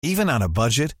Even on a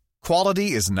budget,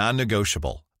 quality is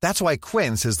non-negotiable. That's why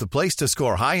Quince is the place to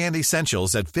score high-end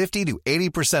essentials at 50 to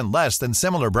 80% less than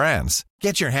similar brands.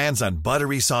 Get your hands on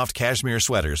buttery soft cashmere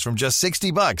sweaters from just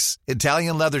 $60,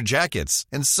 Italian leather jackets,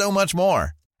 and so much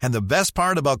more. And the best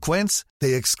part about Quince,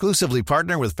 they exclusively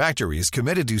partner with factories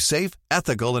committed to safe,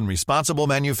 ethical, and responsible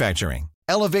manufacturing.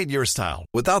 Elevate your style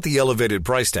without the elevated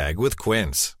price tag with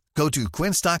Quince. Go to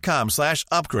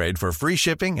quince.com/upgrade for free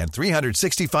shipping and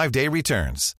 365-day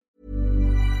returns.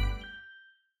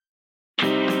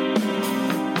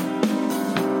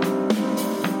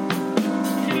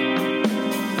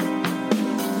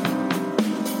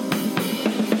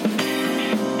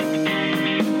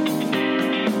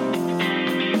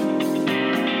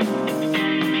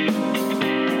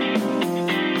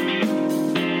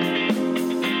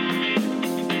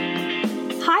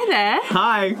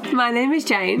 Hi. My name is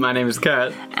Jane. My name is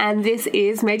Kurt. And this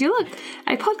is Made You Look,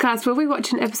 a podcast where we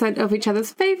watch an episode of each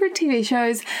other's favourite TV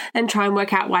shows and try and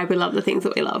work out why we love the things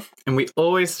that we love. And we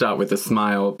always start with a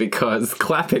smile because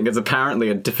clapping is apparently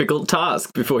a difficult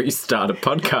task before you start a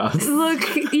podcast.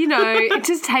 Look, you know, it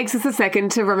just takes us a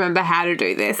second to remember how to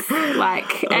do this.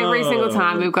 Like, every single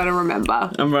time we've got to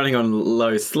remember. I'm running on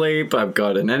low sleep. I've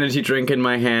got an energy drink in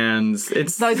my hands.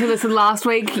 It's those who listened last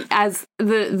week, as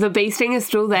the bee sting is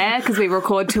still there because we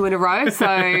record 2 in a row.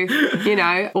 So, you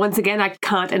know, once again, I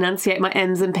can't enunciate my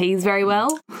M's and P's very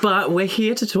well. But we're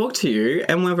here to talk to you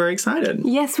and we're very excited.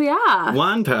 Yes, we are.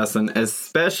 One person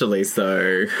especially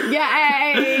so.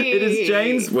 Yay! It is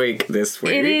Jane's week this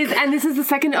week. It is, and this is the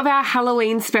second of our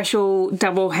Halloween special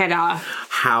double header.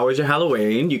 How was your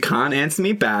Halloween? You can't answer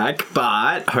me back,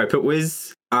 but hope it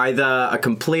was either a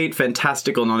complete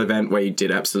fantastical non-event where you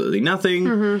did absolutely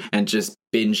nothing and just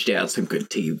binged out some good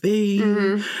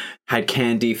TV, had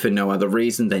candy for no other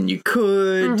reason than you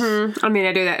could. I mean,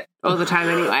 I do that all the time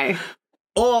anyway.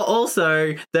 Or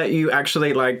also that you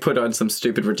actually, like, put on some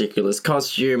stupid, ridiculous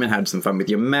costume and had some fun with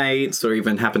your mates, or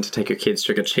even happened to take your kids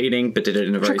trick-or-treating, but did it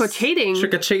in a very... Trick-or-treating?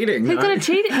 Trick-or-treating. Who's going to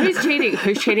cheat? Who's cheating?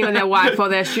 Who's cheating on their wife or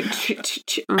their...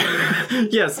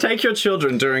 Yes, take your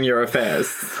children during your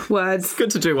affairs. Words.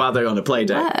 Good to do while they're on a play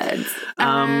date. Words.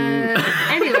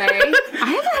 Anyway, I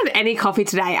haven't had any coffee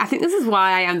today. I think this is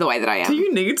why I am the way that I am. Do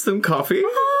you need some coffee?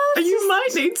 You might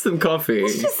need some coffee.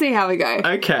 Let's just see how we go.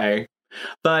 Okay.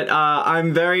 But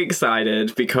I'm very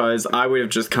excited because I would have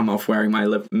just come off wearing my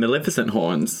Maleficent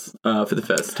horns for the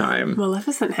first time.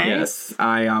 Maleficent, hey? Yes,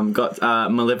 I got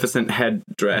Maleficent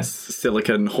headdress,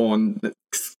 silicone horn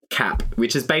cap,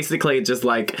 which is basically just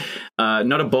like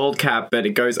not a bald cap, but it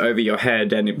goes over your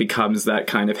head and it becomes that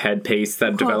kind of headpiece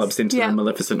that develops into the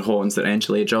Maleficent horns that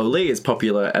Angelina Jolie is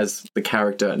popular as the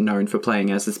character known for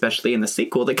playing as, especially in the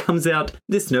sequel that comes out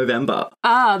this November.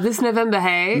 This November,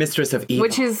 hey? Mistress of Evil.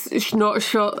 Which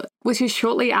is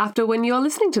shortly after when you're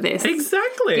listening to this.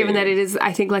 Exactly. Given that it is,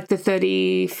 I think, like the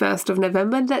 31st of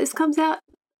November that this comes out.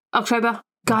 October.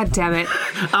 God damn it.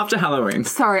 After Halloween.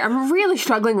 Sorry, I'm really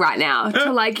struggling right now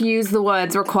to, like, use the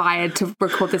words required to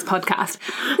record this podcast.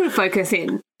 I'm going to focus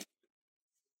in.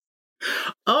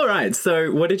 All right,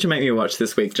 so what did you make me watch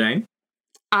this week, Jane?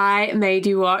 I made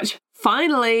you watch,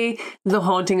 finally, The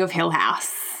Haunting of Hill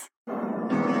House.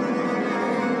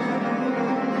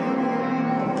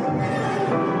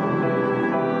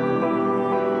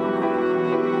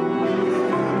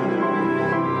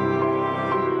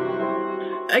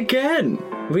 Again,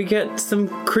 we get some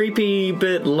creepy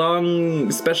but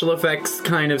long special effects,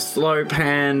 kind of slow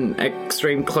pan,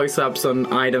 extreme close-ups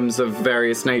on items of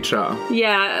various nature.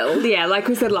 Yeah, like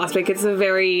we said last week, it's a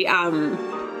very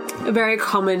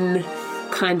common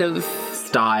kind of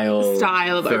style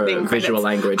of opening visual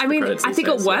language. I mean, I think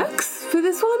it works for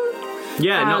this one.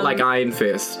 Yeah, not like Iron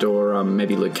Fist or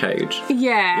maybe Luke Cage.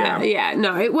 Yeah.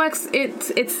 No, it works.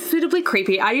 It's suitably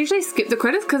creepy. I usually skip the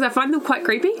credits because I find them quite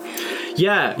creepy.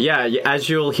 Yeah. As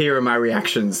you'll hear in my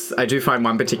reactions, I do find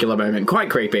one particular moment quite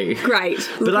creepy. Great.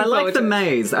 But I like the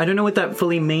maze. I don't know what that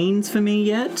fully means for me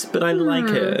yet, but I like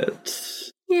it.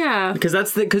 Yeah. Because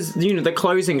the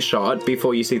closing shot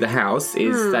before you see the house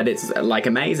is that it's like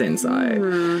a maze inside.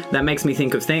 That makes me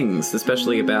think of things,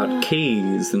 especially about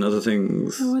keys and other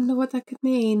things. I wonder what that could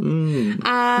mean.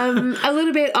 A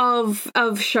little bit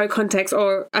of show context,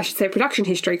 or I should say production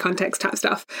history context type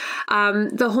stuff.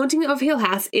 The Haunting of Hill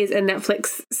House is a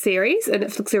Netflix series, a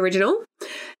Netflix original,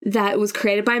 that was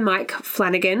created by Mike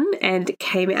Flanagan and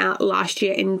came out last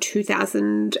year in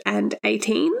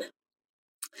 2018.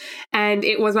 And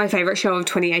it was my favourite show of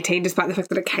 2018, despite the fact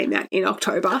that it came out in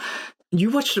October. You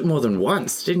watched it more than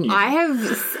once, didn't you?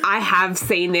 I have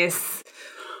seen this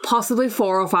possibly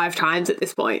 4 or 5 times at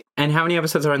this point. And how many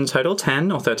episodes are in total?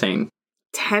 10 or 13?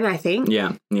 10, I think.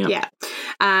 Yeah.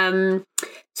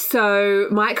 So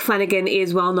Mike Flanagan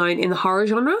is well known in the horror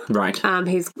genre. Right.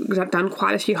 He's done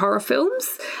quite a few horror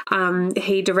films.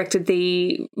 He directed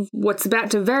what's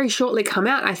about to very shortly come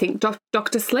out, I think,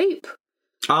 Dr. Sleep.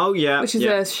 Oh, yeah. Which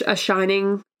is a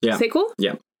Shining sequel.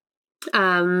 Yeah.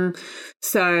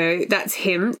 So that's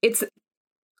him. It's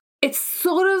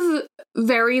sort of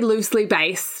very loosely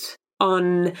based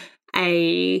on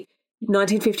a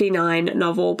 1959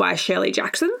 novel by Shirley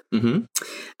Jackson. Mm-hmm.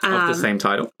 Of the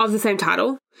same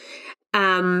title.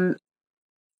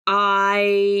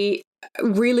 I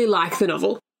really like the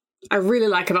novel. I really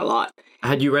like it a lot.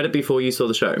 Had you read it before you saw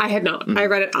the show? I had not. I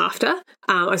read it after.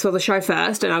 I saw the show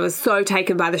first, and I was so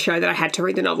taken by the show that I had to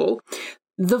read the novel.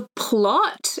 The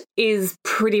plot is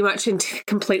pretty much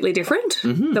completely different.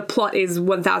 Mm-hmm. The plot is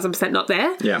 1,000% not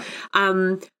there. Yeah.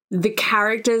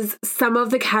 Some of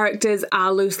the characters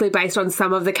are loosely based on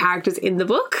some of the characters in the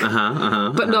book,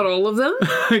 but not all of them.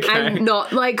 Okay. And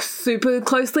not like super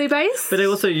closely based. But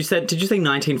also did you say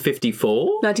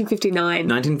 1954? 1959.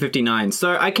 1959.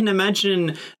 So I can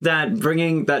imagine that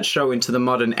bringing that show into the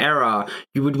modern era,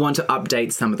 you would want to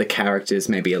update some of the characters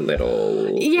maybe a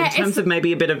little. Yeah. In terms of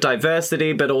maybe a bit of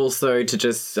diversity, but also to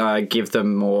just give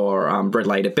them more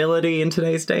relatability in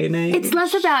today's day and age. It's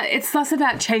less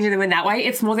about changing them in that way.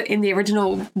 It's more that in the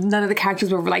original, none of the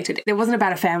characters were related. It wasn't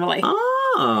about a family.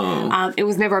 Oh. It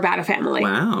was never about a family.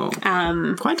 Wow.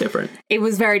 Quite different. It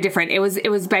was very different. It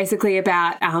was basically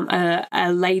about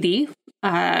a lady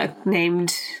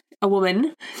named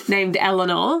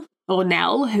Eleanor or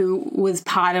Nell, who was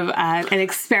part of an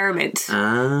experiment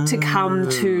to come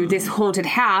to this haunted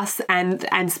house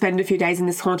and spend a few days in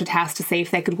this haunted house to see if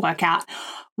they could work out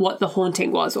what the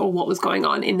haunting was or what was going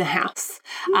on in the house.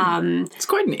 It's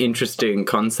quite an interesting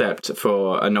concept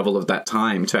for a novel of that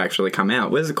time to actually come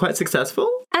out. Was it quite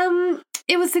successful?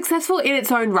 It was successful in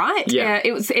its own right. Yeah.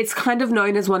 It's kind of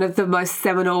known as one of the most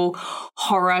seminal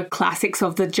horror classics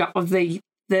of the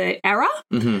era.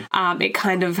 Mm-hmm. It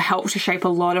kind of helped to shape a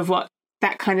lot of what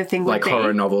that kind of thing would be. Like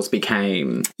horror novels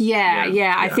became.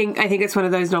 Yeah. I think it's one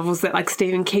of those novels that like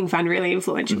Stephen King found really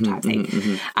influential type thing.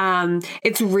 Mm-hmm.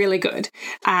 It's really good.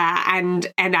 And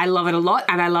I love it a lot.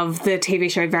 And I love the TV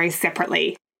show very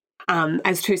separately.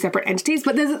 As two separate entities,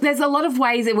 but there's a lot of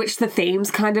ways in which the themes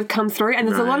kind of come through, and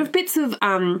there's a lot of bits of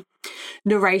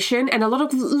narration and a lot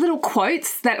of little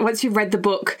quotes that once you've read the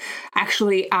book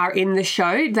actually are in the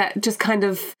show that just kind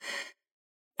of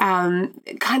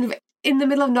in the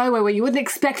middle of nowhere where you wouldn't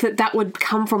expect that would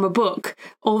come from a book.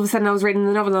 All of a sudden I was reading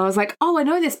the novel and I was like, oh, I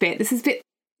know this bit. This is bit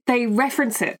they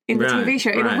reference it in the TV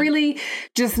show in a really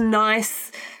just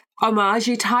nice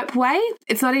homage-y type way.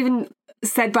 It's not even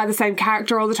said by the same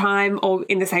character all the time or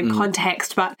in the same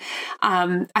context, but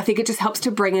I think it just helps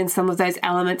to bring in some of those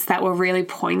elements that were really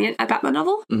poignant about the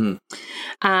novel. Mm-hmm.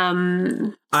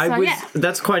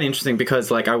 That's quite interesting because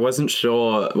like I wasn't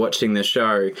sure watching the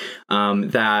show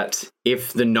that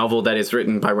if the novel that is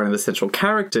written by one of the central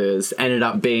characters ended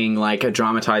up being like a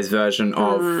dramatized version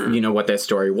of what their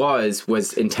story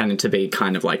was intended to be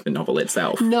kind of like the novel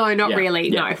itself. No, not really.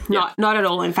 Yeah. No, not at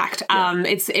all. In fact,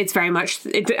 it's very much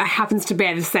it happens to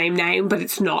bear the same name, but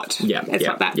it's not. It's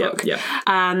not that book. Yeah.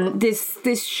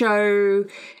 This show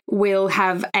will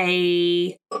have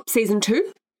a season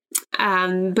 2.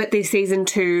 But the season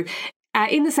 2,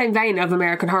 in the same vein of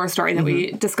American Horror Story that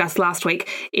we discussed last week,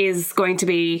 is going to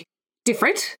be a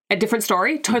different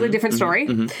story, totally different story.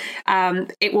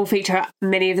 It will feature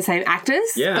many of the same actors,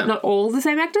 but not all the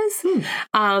same actors.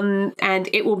 And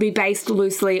it will be based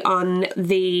loosely on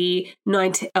the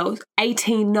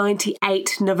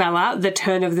 1898 novella, The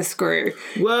Turn of the Screw.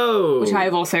 Whoa. Which I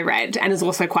have also read and is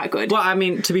also quite good. Well, I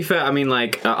mean, to be fair,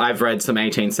 I've read some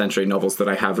 18th century novels that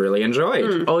I have really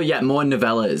enjoyed. Oh, yeah, more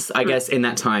novellas. I guess in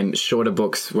that time, shorter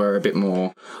books were a bit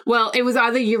more... Well, it was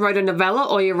either you wrote a novella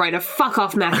or you wrote a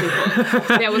fuck-off massive book.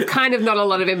 There was kind of not a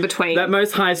lot of in between. That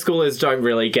most high schoolers don't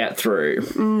really get through.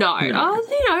 No.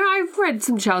 I've read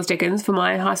some Charles Dickens for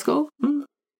my high school.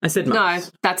 I said most. No,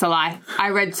 that's a lie. I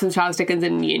read some Charles Dickens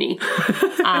in uni.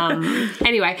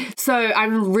 Anyway, so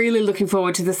I'm really looking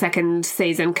forward to the second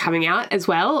season coming out as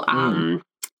well.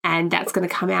 And that's going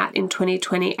to come out in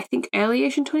 2020, I think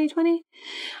early-ish in 2020.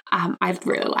 I'd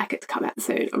really like it to come out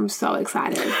soon. I'm so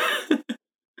excited.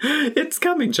 It's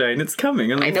coming, Jane. It's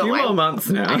coming. Only a few more months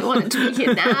now. I want it to be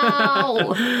here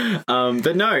now.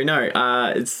 But no.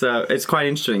 It's quite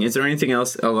interesting. Is there anything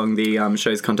else along the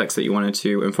show's context that you wanted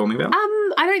to inform me about?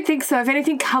 I don't think so. If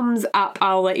anything comes up,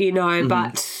 I'll let you know.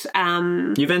 But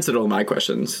you've answered all my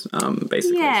questions,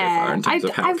 basically, so far in terms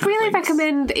of how I it kind of really links.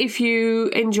 recommend, if you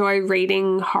enjoy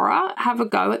reading horror, have a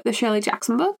go at the Shirley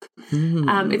Jackson book.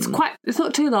 It's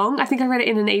not too long. I think I read it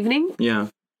in an evening. Yeah.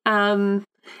 And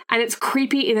it's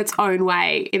creepy in its own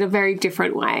way, in a very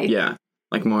different way. Yeah.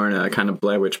 Like more in a kind of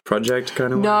Blair Witch Project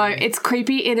kind of way? No, it's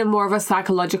creepy in a more of a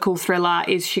psychological thriller.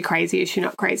 Is she crazy? Is she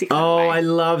not crazy? Kind of way. I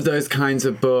love those kinds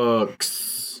of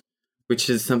books, which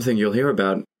is something you'll hear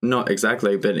about, not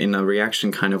exactly, but in a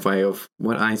reaction kind of way of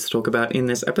what I talk about in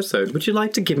this episode. Would you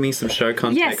like to give me some show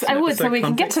context? Yes, I would, so we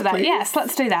can get to that. Please? Yes,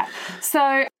 let's do that.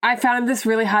 So I found this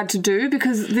really hard to do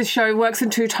because this show works in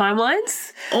 2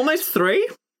 timelines. Almost 3?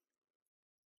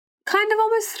 Kind of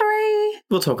almost 3.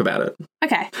 We'll talk about it.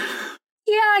 Okay.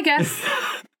 Yeah, I guess.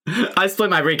 I split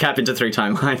my recap into 3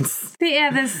 timelines.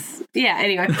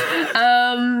 Anyway.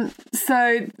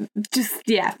 So just,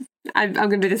 I'm going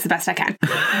to do this the best I can.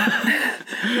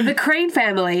 The Crane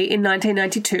family in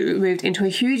 1992 moved into a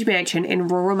huge mansion in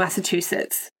rural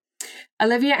Massachusetts.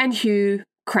 Olivia and Hugh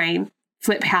Crane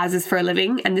flip houses for a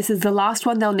living, and this is the last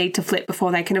one they'll need to flip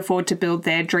before they can afford to build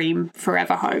their dream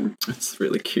forever home. It's a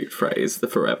really cute phrase, the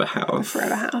forever house.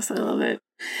 Forever house, I love it.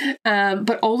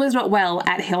 But all is not well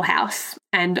at Hill House,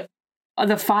 and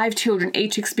the 5 children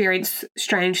each experience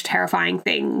strange, terrifying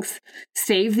things.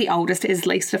 Steve, the oldest, is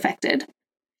least affected.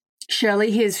 Shirley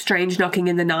hears strange knocking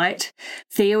in the night.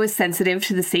 Theo is sensitive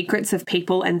to the secrets of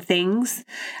people and things.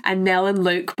 And Nell and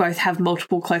Luke both have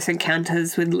multiple close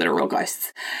encounters with literal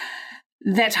ghosts.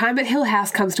 Their time at Hill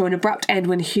House comes to an abrupt end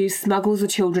when Hugh smuggles the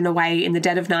children away in the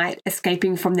dead of night,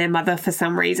 escaping from their mother for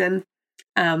some reason,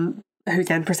 who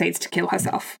then proceeds to kill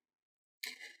herself.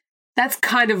 That's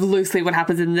kind of loosely what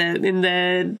happens in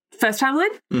the first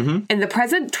timeline. Mm-hmm. In the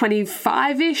present,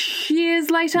 25-ish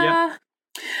years later,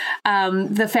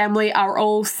 the family are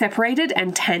all separated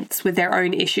and tense with their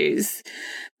own issues.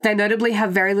 They notably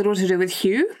have very little to do with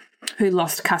Hugh, who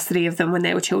lost custody of them when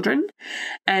they were children.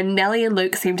 And Nellie and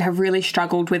Luke seem to have really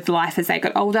struggled with life as they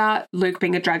got older, Luke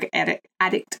being a drug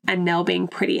addict and Nell being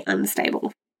pretty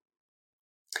unstable.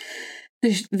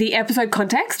 The episode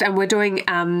context, and we're doing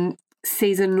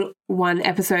season 1,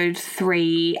 episode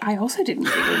 3. I also didn't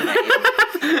give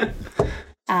it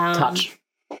Touch.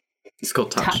 It's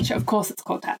called Touch. Touch. Of course it's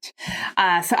called Touch.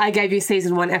 So I gave you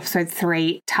season 1, episode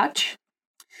 3, Touch.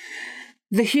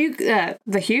 The Hugh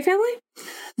family?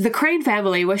 The Crane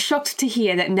family were shocked to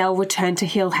hear that Nell returned to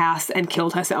Hill House and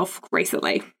killed herself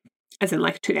recently, as in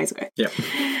like 2 days ago. Yep.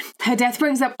 Her death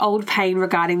brings up old pain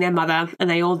regarding their mother, and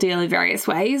they all deal in various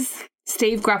ways.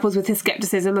 Steve grapples with his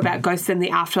skepticism about ghosts in the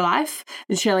afterlife,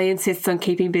 and Shirley insists on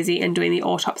keeping busy and doing the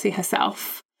autopsy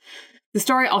herself. The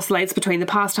story oscillates between the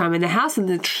past time in the house and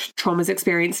the traumas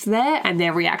experienced there and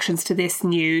their reactions to this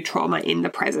new trauma in the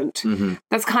present. Mm-hmm.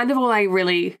 That's kind of all I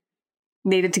really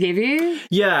needed to give you.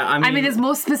 Yeah, I mean, there's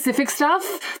more specific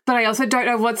stuff, but I also don't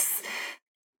know what's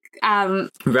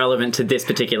relevant to this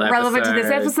particular episode.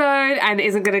 And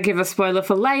isn't going to give a spoiler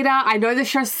for later. I know the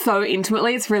show so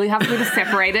intimately, it's really hard for me to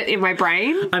separate it in my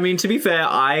brain. I mean, to be fair,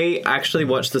 I actually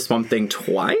watched The Swamp Thing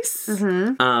twice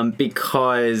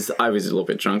because I was a little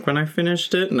bit drunk when I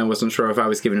finished it and I wasn't sure if I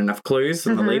was given enough clues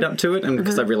in the lead up to it, and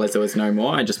because I realised there was no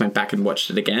more, I just went back and watched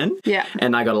it again. Yeah.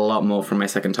 And I got a lot more from my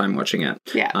second time watching it.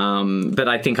 Yeah. But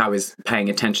I think I was paying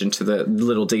attention to the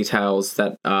little details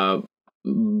that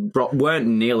weren't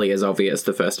nearly as obvious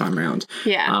the first time around.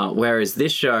 Yeah. Whereas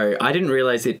this show, I didn't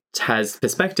realize it has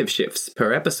perspective shifts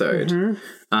per episode.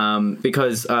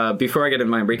 Because before I get into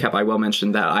my recap, I will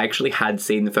mention that I actually had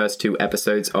seen the first 2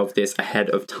 episodes of this ahead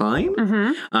of time.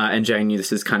 And Jane knew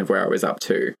this is kind of where I was up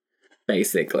to,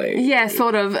 basically. Yeah,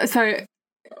 sort of. So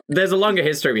there's a longer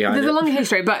history behind it. There's a longer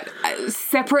history, but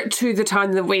separate to the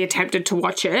time that we attempted to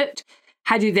watch it,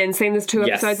 had you then seen those 2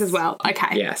 episodes as well?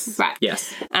 Okay. Yes. Right.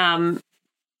 Yes.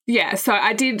 Yeah, so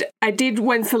I did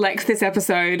when select this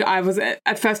episode, I was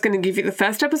at first going to give you the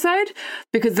first episode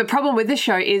because the problem with this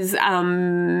show is you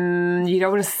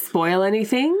don't want to spoil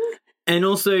anything. And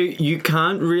also you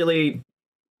can't really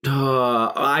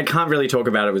I can't really talk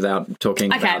about it without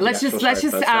talking about let's just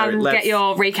get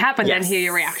your recap and then hear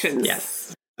your reactions. Yes.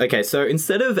 Okay, so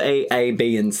instead of a,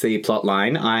 B, and C plot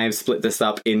line, I've split this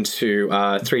up into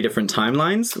 3 different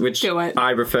timelines, which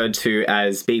I referred to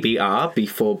as BBR,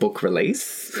 before book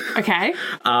release. Okay.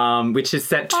 Which is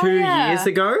set 2 years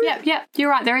ago. Yep. You're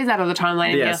right. There is that other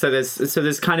timeline. Yeah. So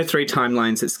there's kind of 3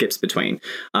 timelines it skips between.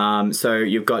 So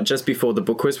you've got just before the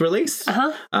book was released.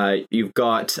 You've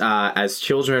got as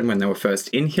children when they were first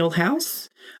in Hill House.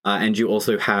 and you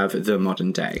also have the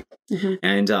modern day.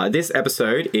 And this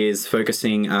episode is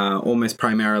focusing almost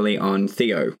primarily on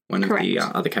Theo, one Correct. of the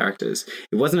other characters.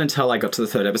 It wasn't until I got to the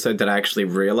third episode that I actually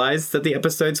realized that the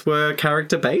episodes were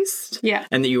character-based. Yeah.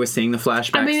 And that you were seeing the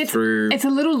flashbacks through... It's a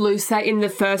little looser in the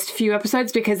first few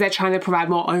episodes because they're trying to provide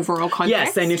more overall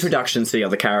context. Yes, and introductions to the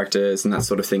other characters and that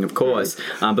sort of thing, of course.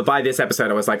 But by this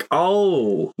episode, I was like,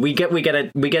 oh, we get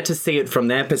to see it from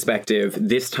their perspective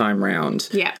this time round.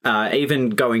 Yeah. Even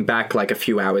going back like a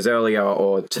few hours earlier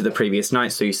or to the previous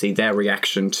night, so you see their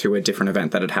reaction to a different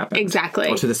event that had happened. Exactly.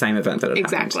 Or to the same event that had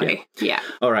happened. Exactly. Yeah.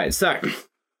 All right, so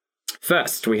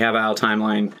first we have our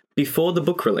timeline before the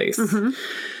book release.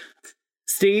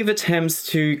 Steve attempts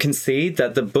to concede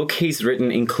that the book he's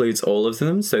written includes all of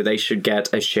them, so they should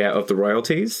get a share of the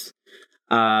royalties.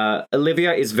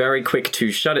 Olivia is very quick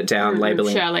to shut it down,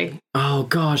 labeling... Shirley. Oh,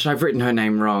 gosh, I've written her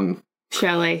name wrong.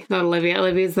 Shirley, not Olivia.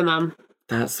 Olivia's the mum.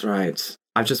 That's right.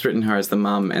 I've just written her as the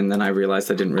mum, and then I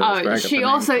realised I didn't realise where I got the she name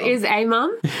also from. is a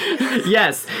mum?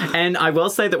 Yes, and I will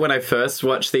say that when I first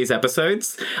watched these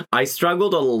episodes, I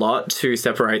struggled a lot to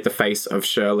separate the face of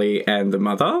Shirley and the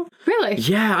mother. Really?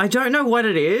 Yeah, I don't know what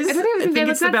it is. I don't even think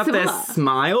they it's look that about their similar.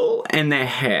 smile and their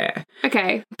hair.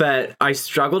 Okay. But I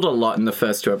struggled a lot in the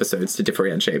first two episodes to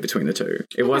differentiate between the two.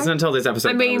 It wasn't until this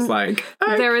episode that I was like,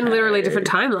 they're in literally okay. different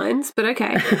timelines, but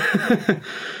okay.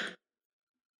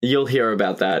 You'll hear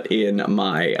about that in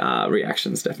my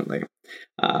reactions, definitely.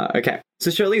 Okay,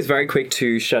 so Shirley is very quick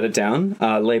to shut it down,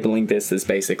 labeling this as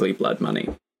basically blood money.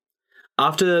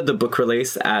 After the book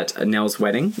release at Nell's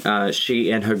wedding,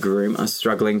 she and her groom are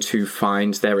struggling to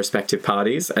find their respective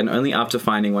parties, and only after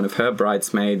finding one of her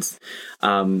bridesmaids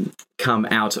come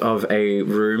out of a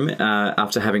room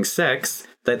after having sex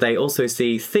that they also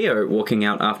see Theo walking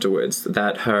out afterwards,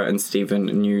 that her and Stephen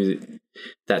knew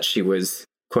that she was,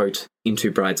 quote,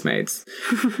 into bridesmaids.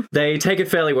 They take it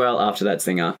fairly well after that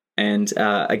singer. And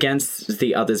against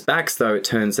the others' backs, though, it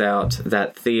turns out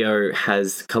that Theo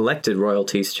has collected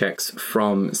royalties checks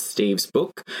from Steve's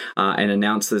book and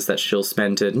announces that she'll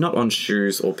spend it not on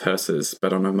shoes or purses,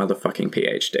 but on a motherfucking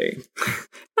PhD.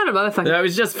 Not a motherfucking... No, it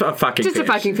was just a fucking Just a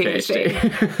fucking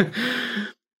PhD.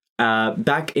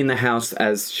 Back in the house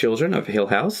as children of Hill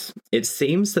House, it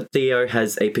seems that Theo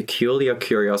has a peculiar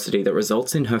curiosity that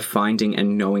results in her finding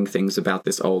and knowing things about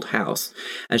this old house,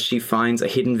 as she finds a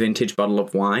hidden vintage bottle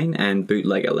of wine and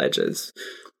bootlegger ledgers.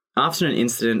 After an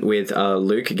incident with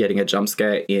Luke getting a jump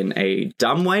scare in a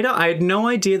dumbwaiter, I had no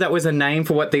idea that was a name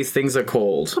for what these things are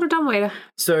called. What a dumbwaiter.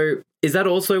 So, is that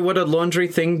also what a laundry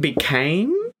thing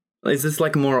became? Is this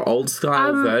like a more old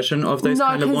style version of those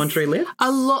kind of laundry lifts?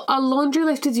 A laundry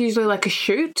lift is usually like a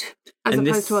chute as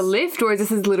opposed to a lift, whereas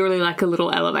this is literally like a little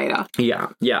elevator. Yeah.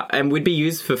 And would be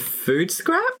used for food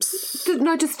scraps?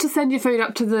 No, just to send your food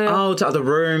up to the... To other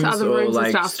rooms, or and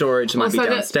like stuff. storage might be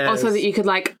downstairs. Also that you could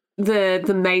like...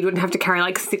 The maid wouldn't have to carry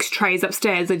like 6 trays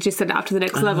upstairs. They'd just send it up to the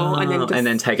next level and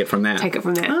then take it from there.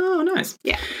 Oh, nice.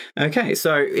 Yeah. Okay,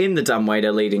 so in the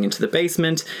dumbwaiter leading into the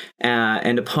basement,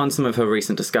 and upon some of her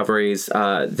recent discoveries,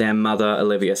 their mother,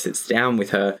 Olivia, sits down with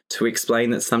her to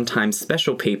explain that sometimes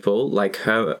special people, like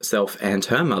herself and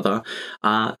her mother,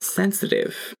 are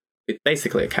sensitive. It's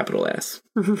basically a capital S.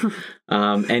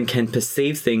 And can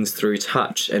perceive things through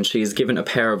touch. And she is given a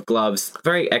pair of gloves,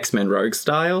 very X-Men Rogue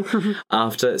style,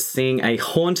 after seeing a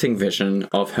haunting vision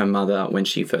of her mother when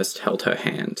she first held her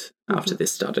hand after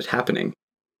this started happening.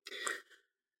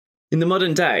 In the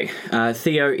modern day,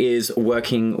 Theo is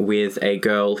working with a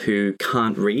girl who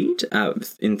can't read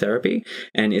in therapy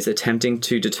and is attempting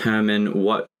to determine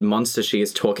what monster she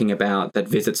is talking about that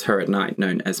visits her at night,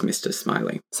 known as Mr.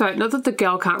 Smiley. So, not that the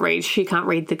girl can't read, she can't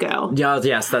read the girl. Yeah,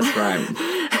 yes, that's right.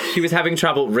 She was having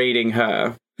trouble reading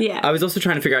her. Yeah. I was also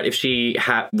trying to figure out if she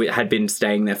had been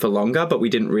staying there for longer, but we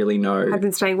didn't really know. Had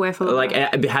been staying where for longer?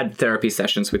 Like, had therapy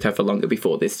sessions with her for longer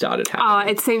before this started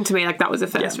happening. It seemed to me like that was a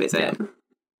first visit. Yeah.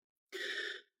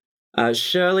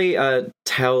 Shirley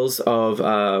tells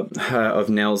of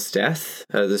Nell's death,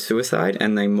 the suicide,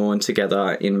 and they mourn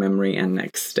together in memory and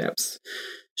next steps.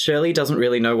 Shirley doesn't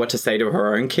really know what to say to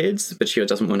her own kids, but she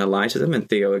doesn't want to lie to them, and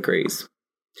Theo agrees.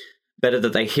 Better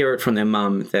that they hear it from their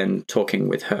mum than talking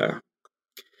with her.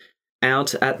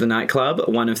 Out at the nightclub,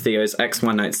 one of Theo's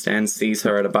ex-one-night stands sees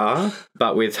her at a bar,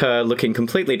 but with her looking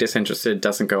completely disinterested,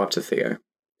 doesn't go up to Theo.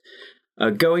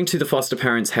 Going to the foster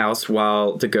parents' house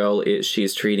while the girl she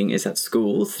is treating is at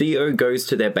school, Theo goes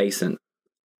to their basement.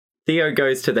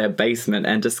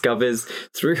 And discovers,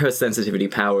 through her sensitivity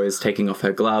powers, taking off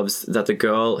her gloves, that the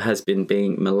girl has been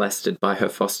being molested by her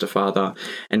foster father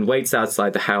and waits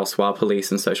outside the house while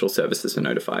police and social services are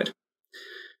notified.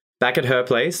 Back at her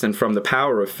place, and from the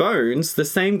power of phones, the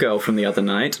same girl from the other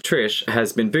night, Trish,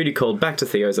 has been booty called back to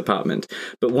Theo's apartment.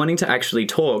 But wanting to actually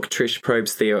talk, Trish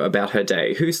probes Theo about her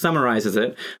day, who summarizes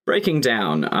it, breaking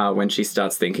down when she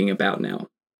starts thinking about Nell.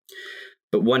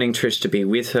 But wanting Trish to be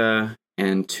with her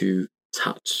and to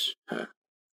touch her.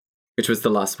 Which was the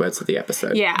last words of the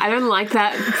episode. Yeah, I don't like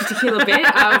that particular bit.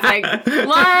 I was like,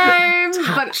 lame!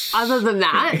 But other than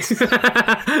that...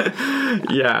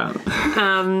 Yeah.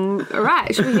 All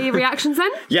right, should we hear your reactions then?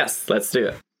 Yes, let's do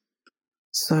it.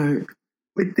 So,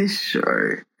 with this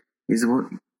show, is what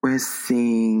we're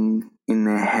seeing in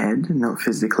their head, not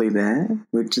physically there.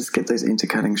 We just get those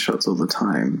intercutting shots all the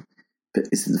time. But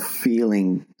it's the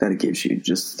feeling that it gives you,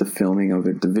 just the filming of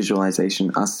it, the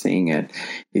visualization, us seeing it,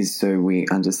 is so we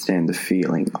understand the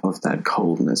feeling of that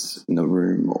coldness in the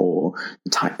room or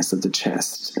the tightness of the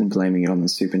chest and blaming it on the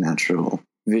supernatural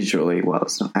visually while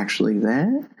it's not actually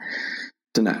there.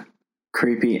 Dunno.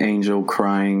 Creepy angel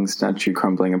crying, statue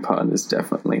crumbling apart is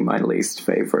definitely my least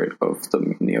favorite of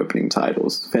them in the opening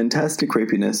titles. Fantastic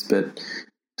creepiness, but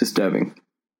disturbing.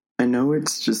 I know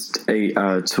it's just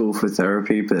a tool for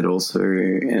therapy, but it also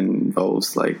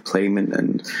involves like playment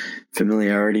and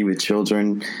familiarity with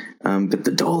children. But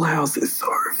the dollhouse is so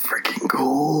freaking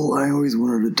cool. I always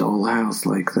wanted a dollhouse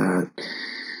like that.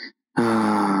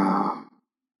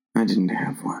 I didn't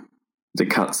have one. The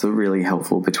cuts are really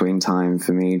helpful between time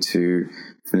for me to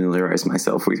familiarize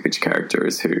myself with which character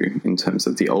is who in terms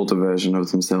of the older version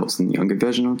of themselves and the younger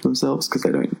version of themselves, because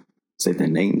they don't say their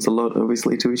names a lot,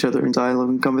 obviously, to each other in dialogue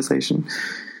and conversation,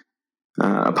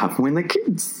 apart from when they're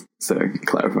kids. So,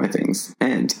 clarify things.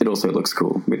 And it also looks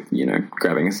cool with,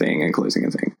 grabbing a thing and closing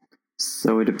a thing.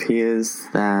 So it appears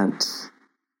that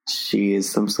she is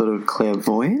some sort of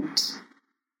clairvoyant.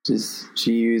 Does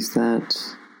she use that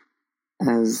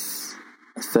as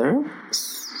a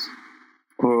therapist?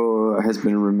 Or has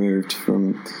been removed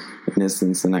from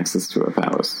innocence and access to her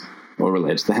powers? Or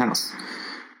related to the house?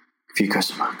 A few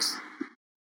question marks.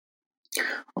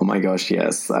 Oh my gosh,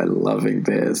 yes, I'm loving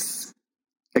this.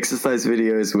 Exercise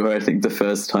videos were, I think, the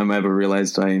first time I ever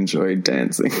realized I enjoyed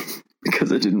dancing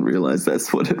because I didn't realize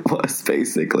that's what it was,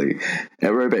 basically.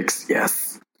 Aerobics,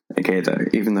 yes. Okay, though,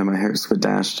 even though my hopes were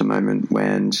dashed a moment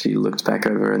when she looked back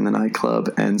over in the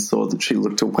nightclub and saw that she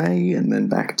looked away and then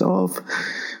backed off.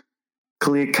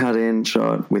 Clear cut-in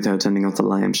shot with her turning off the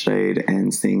lampshade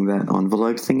and seeing that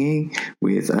envelope thingy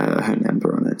with her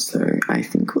number on it. So I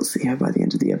think we'll see her by the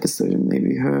end of the episode, and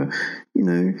maybe her,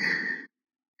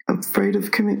 afraid of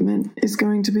commitment is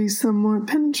going to be somewhat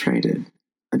penetrated.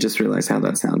 I just realized how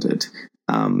that sounded.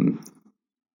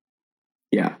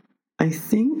 Yeah. I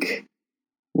think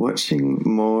watching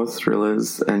more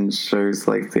thrillers and shows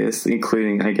like this,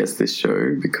 including, I guess, this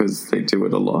show, because they do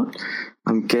it a lot,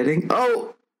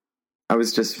 I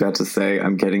was just about to say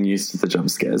I'm getting used to the jump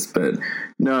scares, but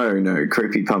no,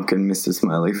 creepy pumpkin Mr.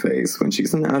 Smiley Face. When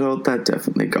she's an adult, that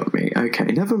definitely got me. Okay,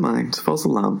 never mind. False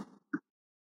alarm.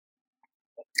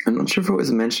 I'm not sure if it was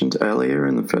mentioned earlier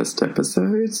in the first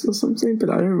episodes or something, but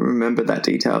I don't remember that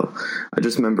detail. I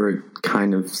just remember it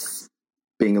kind of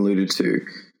being alluded to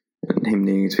and him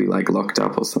needing to be, locked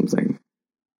up or something.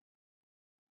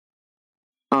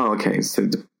 Oh, okay, so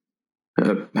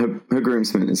her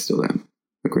groomsman is still there.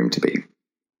 A groom-to-be.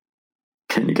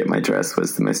 Can you get my dress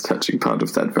was the most touching part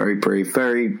of that very brief,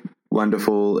 very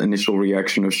wonderful initial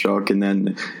reaction of shock, and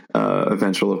then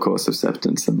eventual, of course,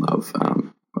 acceptance and love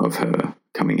of her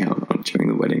coming out during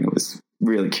the wedding. It was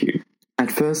really cute. At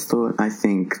first thought, I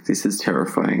think, this is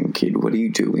terrifying, kid. What are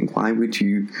you doing? Why would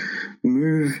you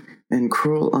move and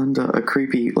crawl under a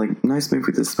creepy, nice move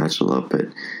with the spatula, but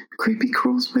creepy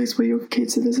crawl space where your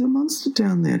kid said there's a monster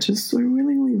down there, just so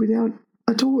willingly without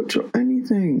a torch or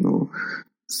anything or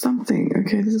something.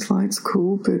 Okay, this light's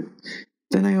cool, but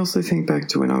then I also think back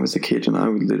to when I was a kid and I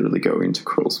would literally go into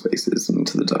crawl spaces and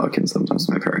into the dark, and sometimes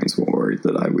my parents were worried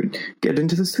that I would get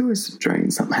into the sewer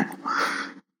drain somehow.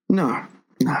 No,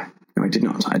 I did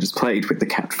not. I just played with the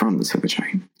cat from the sewer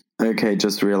drain. Okay,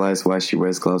 just realized why she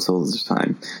wears gloves all the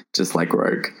time, just like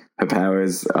Rogue. Her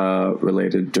powers are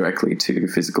related directly to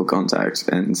physical contact,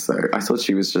 and so I thought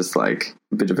she was just a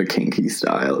bit of a kinky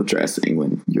style of dressing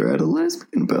when you're at a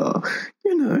lesbian bar.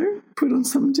 Put on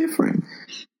something different.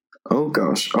 Oh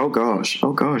gosh,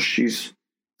 she's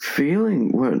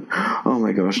feeling what? Oh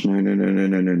my gosh, no.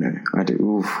 I do,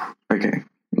 oof, okay.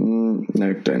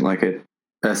 No, don't like it.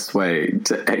 Best way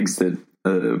to exit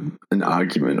an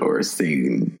argument or a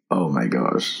scene. Oh my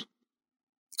gosh.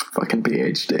 Fucking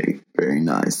PhD. Very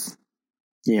nice.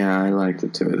 Yeah, I like the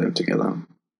two of them together.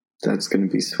 That's going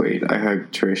to be sweet. I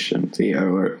hope Trish and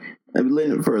Theo are in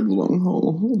it for the long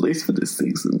haul, at least for this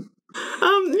season.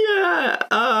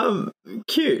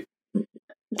 Cute.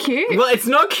 Cute. Well, it's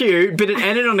not cute, but it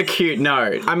ended on a cute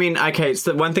note. I mean, okay,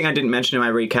 so one thing I didn't mention in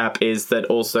my recap is that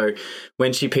also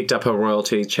when she picked up her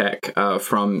royalty check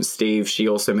from Steve, she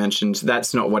also mentioned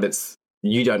that's not what it's,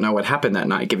 you don't know what happened that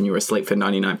night, given you were asleep for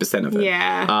 99% of it.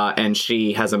 Yeah. And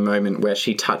she has a moment where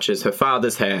she touches her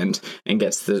father's hand and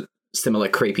gets the similar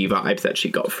creepy vibe that she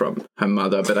got from her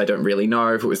mother, but I don't really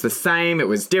know if it was the same, it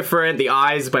was different. The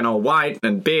eyes went all white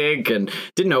and big and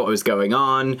didn't know what was going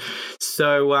on.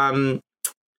 So,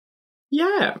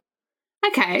 yeah.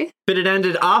 Okay. But it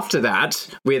ended after that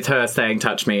with her saying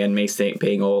touch me and me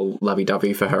being all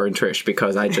lovey-dovey for her and Trish,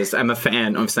 because I just am a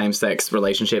fan of same-sex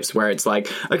relationships where it's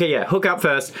like, okay, yeah, hook up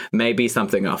first, maybe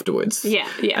something afterwards. Yeah.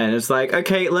 And it's like,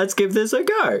 okay, let's give this a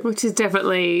go. Which is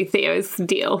definitely Theo's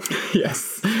deal.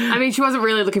 Yes. I mean, she wasn't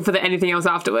really looking for anything else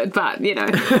afterward, but, you know,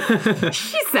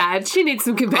 she's sad. She needs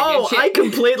some companionship. Oh, I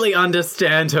completely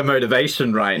understand her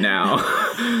motivation right now.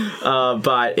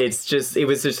 But it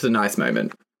was just a nice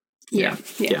moment. Yeah.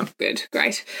 Good.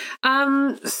 Great.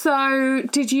 So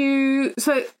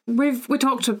we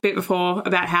talked a bit before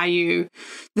about how the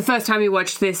first time you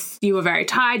watched this, you were very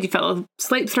tired, you fell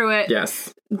asleep through it.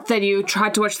 Yes. Then you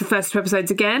tried to watch the first two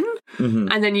episodes again,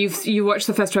 and then you watched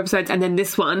the first two episodes and then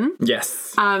this one.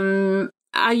 Yes.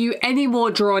 Are you any more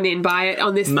drawn in by it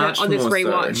on this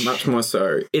rewatch? So, much more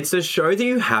so. It's a show that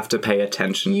you have to pay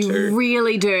attention to. You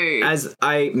really do. As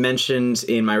I mentioned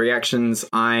in my reactions,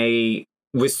 I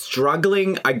was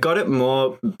struggling. I got it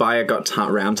more by I got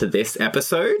around to this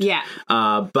episode. Yeah.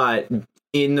 But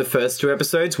in the first two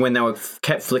episodes, when they were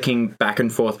kept flicking back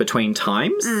and forth between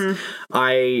times,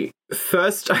 I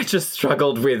just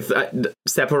struggled with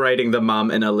separating the mum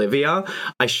and Olivia.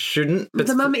 I shouldn't. But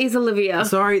the mum is Olivia.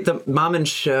 Sorry, the mum and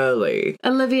Shirley.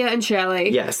 Olivia and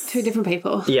Shirley. Yes. Two different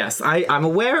people. Yes, I'm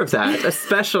aware of that,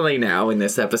 especially now in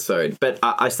this episode. But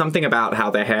something about how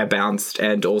their hair bounced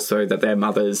and also that their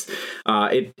mothers,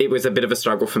 it was a bit of a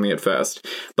struggle for me at first.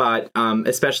 But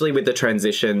especially with the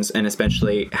transitions and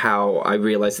especially how I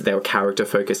realized that they were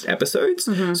character-focused episodes.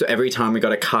 So every time we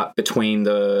got a cut between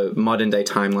the modern-day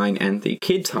timeline and the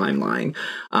kid timeline,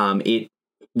 it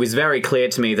was very clear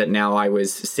to me that now I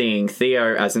was seeing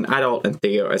Theo as an adult and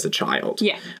Theo as a child.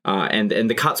 Yeah. And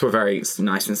the cuts were very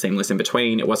nice and seamless in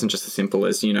between. It wasn't just as simple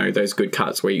as, you know, those good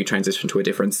cuts where you transition to a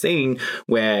different scene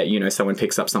where, you know, someone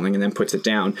picks up something and then puts it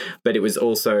down. But it was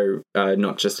also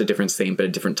not just a different scene, but a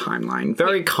different timeline.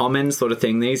 Very common sort of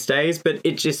thing these days, but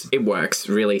it works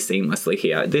really seamlessly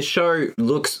here. This show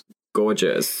looks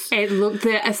gorgeous.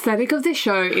 The aesthetic of this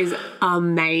show is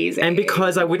amazing. And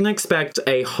because I wouldn't expect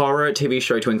a horror TV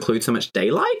show to include so much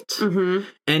daylight, and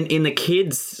in the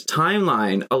kids'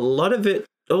 timeline, a lot of it,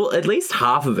 or at least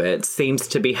half of it, seems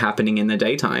to be happening in the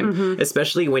daytime,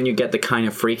 especially when you get the kind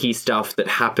of freaky stuff that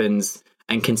happens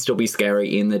and can still be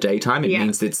scary in the daytime. It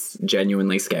means it's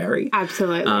genuinely scary.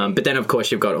 Absolutely. But then, of course,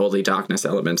 you've got all the darkness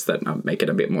elements that make it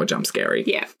a bit more jump scary.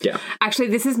 Yeah. Yeah. Actually,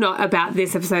 this is not about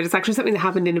this episode. It's actually something that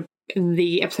happened in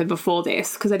the episode before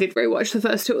this, because I did rewatch the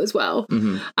first two as well.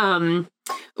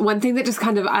 One thing that just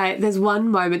kind of, there's one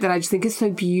moment that I just think is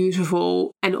so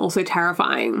beautiful and also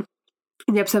terrifying.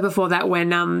 In the episode before that,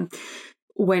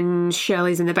 when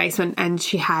Shirley's in the basement and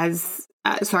she has...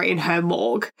 in her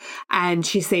morgue, and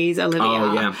she sees Olivia.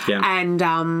 Oh, yeah. And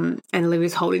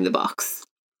Olivia's holding the box.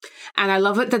 And I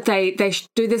love it that they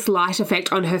do this light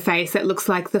effect on her face that looks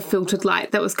like the filtered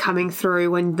light that was coming through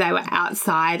when they were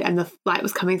outside and the light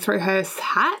was coming through her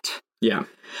hat. Yeah.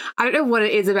 I don't know what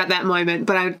it is about that moment,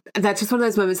 but that's just one of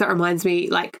those moments that reminds me,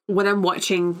 like, when I'm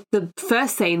watching the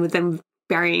first scene with them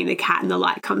burying the cat and the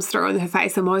light comes through on her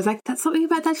face, I'm always like, that's something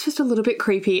about that's just a little bit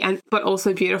creepy but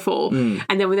also beautiful.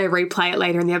 And then when they replay it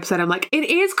later in the episode, I'm like, it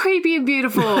is creepy and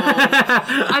beautiful.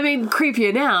 I mean,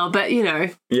 creepier now, but you know,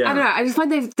 I don't know. I just find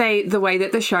the way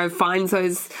that the show finds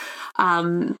those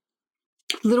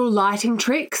little lighting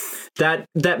tricks that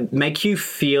make you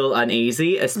feel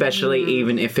uneasy, especially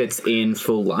even if it's in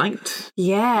full light.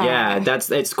 Yeah,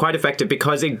 it's quite effective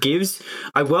because it gives.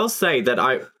 I will say that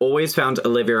I always found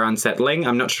Olivia unsettling.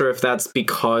 I'm not sure if that's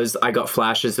because I got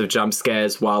flashes of jump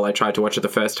scares while I tried to watch it the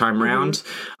first time round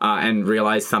and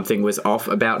realized something was off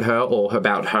about her or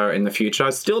about her in the future. I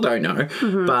still don't know,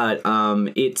 but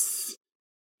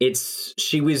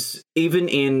she was, even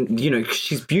in, you know,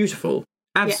 she's beautiful.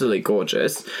 Absolutely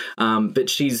gorgeous. But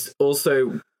she's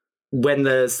also, when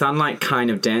the sunlight kind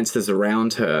of dances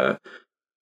around her,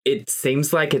 it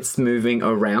seems like it's moving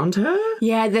around her.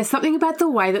 Yeah, there's something about the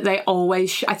way that they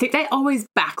always, I think they always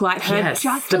backlight her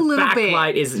just a little bit. The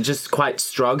backlight is just quite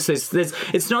strong. So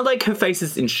it's not like her face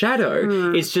is in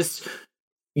shadow. It's just,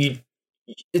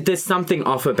 there's something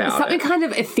off about something it. kind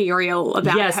of ethereal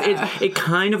about Yes, her. it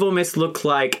kind of almost looked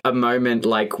like a moment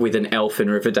like with an elf in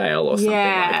Riverdale or something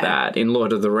like that in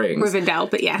Lord of the Rings. Rivendell,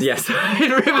 but yes. Yes,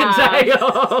 in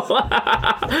Riverdale.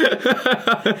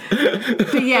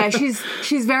 But yeah, she's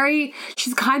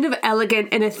kind of elegant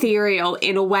and ethereal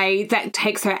in a way that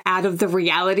takes her out of the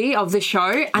reality of the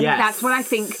show. And Yes. that's what I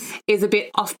think is a bit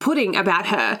off-putting about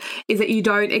her, is that you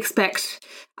don't expect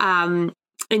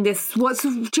in this, what's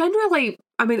generally,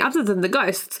 I mean, other than the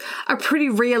ghosts, a pretty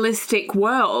realistic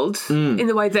world in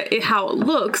the way that how it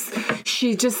looks.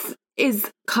 She just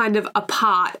is kind of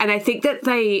apart. And I think that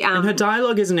they... and her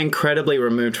dialogue isn't incredibly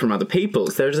removed from other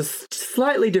people's. There's a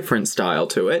slightly different style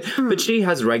to it. But she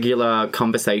has regular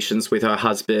conversations with her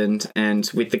husband and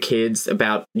with the kids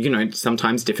about, you know,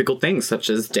 sometimes difficult things such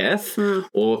as death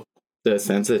or the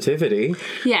sensitivity.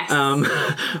 Yes.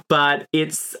 But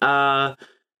it's...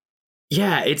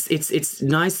 it's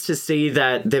nice to see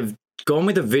that they've gone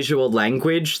with a visual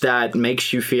language that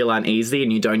makes you feel uneasy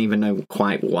and you don't even know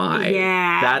quite why.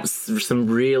 Yeah. That's some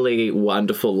really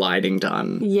wonderful lighting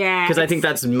done. Yeah. Because I think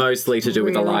that's mostly to do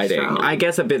with the really lighting. strong. I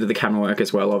guess a bit of the camera work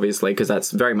as well, obviously, because that's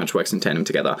very much works in tandem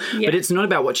together. Yeah. But it's not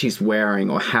about what she's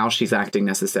wearing or how she's acting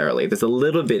necessarily. There's a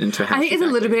little bit into how I think she's it's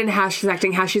a little acting. bit in how she's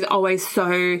acting, how she's always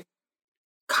so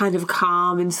kind of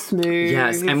calm and smooth.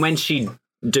 Yes, and when she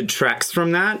detracts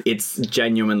from that, it's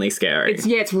genuinely scary.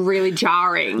 It's really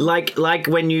jarring. Like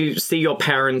when you see your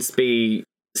parents be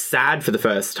sad for the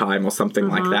first time or something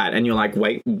like that, and you're like,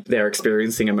 wait, they're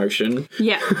experiencing emotion.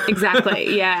 Yeah,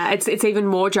 exactly. Yeah, it's even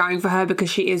more jarring for her because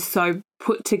she is so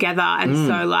put together and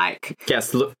so like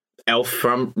Yes, look, elf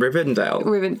from Rivendell.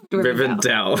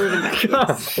 Rivendell.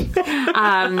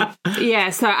 Yeah,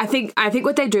 so I think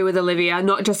what they do with Olivia,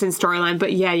 not just in storyline,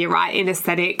 but yeah, you're right, in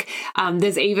aesthetic.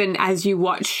 There's even, as you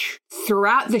watch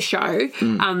throughout the show,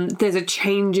 there's a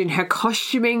change in her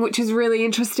costuming, which is really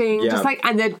interesting. Yeah. Just like,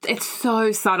 and it's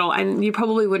so subtle, and you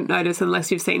probably wouldn't notice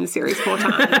unless you've seen the series 4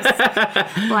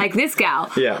 times, like this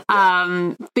gal. Yeah.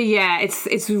 But yeah,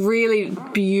 it's really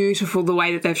beautiful the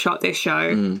way that they've shot this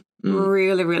show.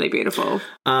 Really, really beautiful.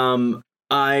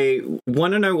 I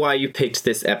want to know why you picked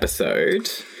this episode.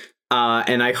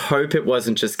 And I hope it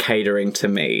wasn't just catering to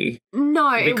me.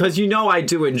 No. Because you know I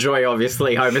do enjoy,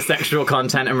 obviously, homosexual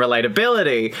content and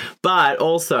relatability. But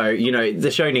also, you know,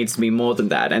 the show needs to be more than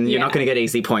that. And you're not going to get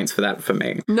easy points for that for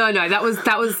me. No, that was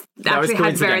actually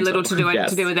had very little to do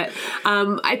with it.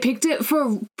 I picked it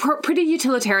for pretty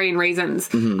utilitarian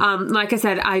reasons. Like I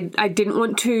said, I didn't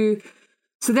want to...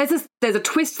 So there's a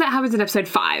twist that happens in episode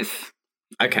 5.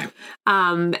 Okay.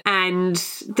 And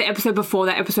the episode before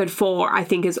that, episode 4, I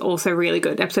think is also really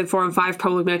good. Episode 4 and 5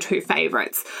 probably my 2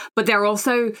 favorites. But they're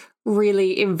also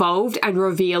really involved and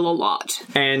reveal a lot.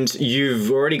 And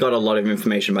you've already got a lot of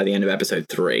information by the end of episode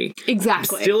 3.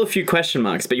 Exactly. Still a few question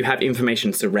marks, but you have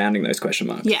information surrounding those question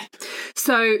marks. Yeah.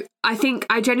 So I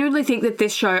genuinely think that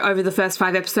this show over the first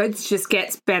 5 episodes just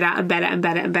gets better and better and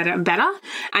better and better and better.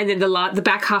 And then the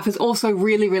back half is also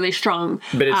really, really strong.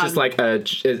 But it's just like a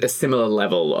similar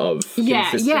level of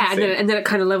consistency. And then it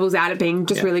kind of levels out at being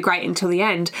just really great until the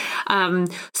end.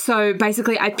 So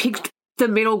basically I picked the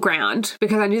middle ground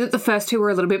because I knew that the first 2 were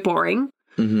a little bit boring.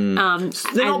 They're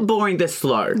not boring, they're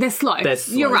slow. They're slow.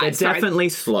 You're right. They're definitely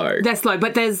slow. They're slow,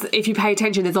 but if you pay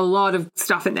attention, there's a lot of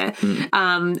stuff in there.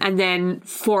 And then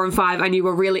 4 and 5 I knew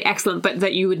were really excellent, but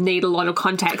that you would need a lot of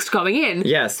context going in.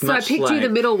 Yes, so I picked you the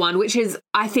middle one, which is,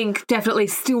 I think, definitely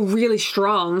still really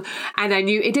strong. And I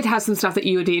knew it did have some stuff that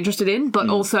you would be interested in, but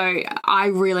also I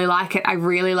really like it. I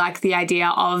really like the idea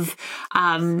of,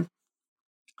 that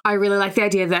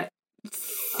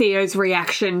Theo's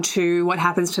reaction to what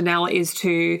happens to Nell is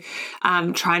to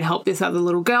try and help this other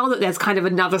little girl, that there's kind of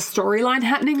another storyline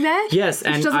happening there. Yes,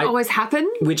 which doesn't always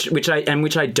happen. Which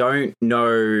I don't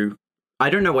know. I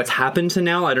don't know what's happened to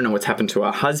Nell. I don't know what's happened to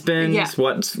her husband. Yeah.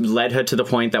 What led her to the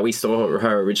point that we saw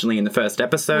her originally in the first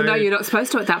episode. Well, no, you're not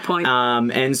supposed to at that point.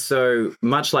 And so,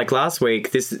 much like last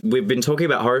week, we've been talking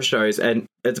about horror shows, and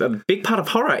it's a big part of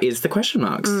horror is the question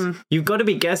marks. You've got to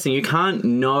be guessing. You can't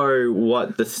know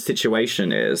what the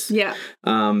situation is. Yeah.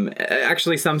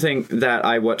 Actually, something that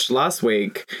I watched last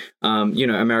week,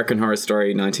 American Horror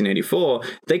Story 1984,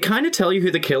 they kind of tell you who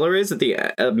the killer is at the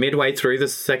midway through the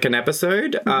second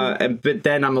episode. But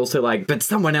then I'm also like, but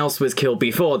someone else was killed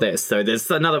before this, so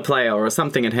there's another player or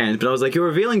something at hand. But I was like, you're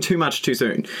revealing too much too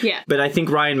soon. Yeah. But I think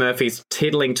Ryan Murphy's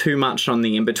tiddling too much on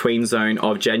the in-between zone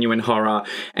of genuine horror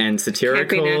and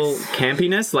satirical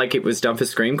campiness like it was done for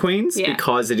Scream Queens,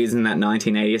 because it is in that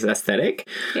 1980s aesthetic.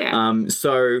 Yeah.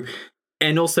 So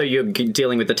And also you're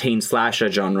dealing with the teen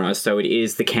slasher genre, so it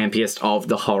is the campiest of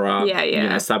the horror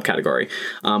subcategory.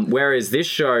 Whereas this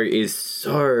show is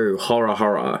so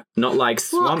horror. Not like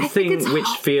Swamp Thing, which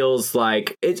feels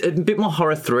like it's a bit more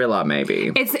horror thriller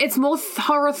maybe. It's more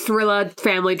horror thriller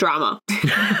family drama.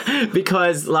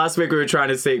 Because last week we were trying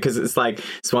to see, because it's like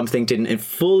Swamp Thing didn't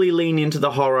fully lean into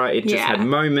the horror. It just had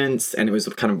moments, and it was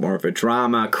kind of more of a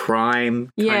drama, crime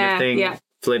kind of thing.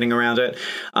 Flitting around it.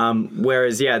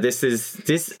 Whereas,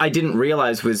 this I didn't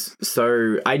realize was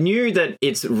so... I knew that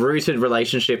its rooted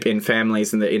relationship in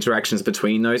families and the interactions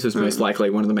between those was most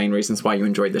likely one of the main reasons why you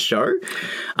enjoyed the show.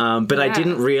 But I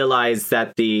didn't realize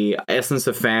that the essence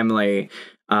of family...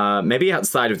 maybe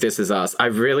outside of This Is Us, I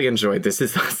really enjoyed This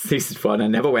Is Us season 1. I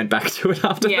never went back to it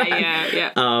after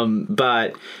that.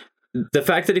 But the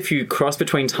fact that if you cross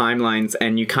between timelines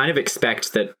and you kind of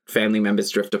expect that family members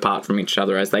drift apart from each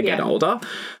other as they get older,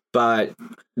 but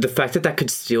the fact that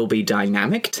could still be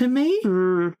dynamic to me,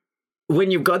 when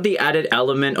you've got the added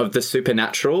element of the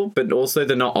supernatural, but also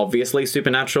the not obviously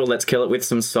supernatural, let's kill it with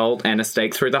some salt and a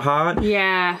stake through the heart.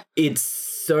 It's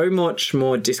so much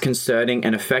more disconcerting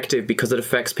and effective because it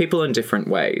affects people in different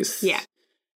ways.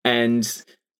 And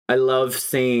I love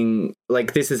seeing,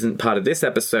 like, this isn't part of this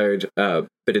episode,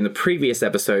 but in the previous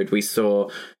episode, we saw,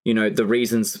 the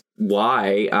reasons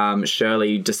why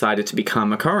Shirley decided to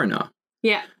become a coroner.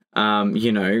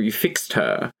 You fixed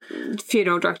her.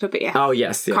 Funeral director, but Oh,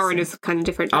 yes. Coroner's kind of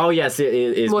different. Oh, yes, it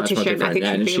is mortician, much more different. I think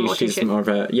and she'd be a mortician. She's more of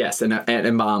an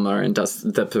embalmer and does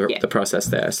the process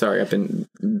there. Sorry, I've been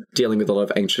dealing with a lot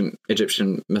of ancient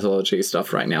Egyptian mythology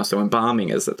stuff right now, so embalming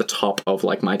is at the top of,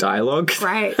 like, my dialogue.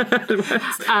 Right.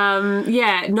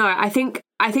 I think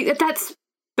that's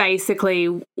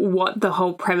basically what the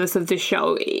whole premise of this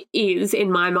show is,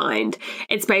 in my mind.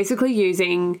 It's basically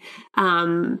using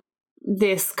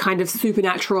this kind of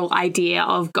supernatural idea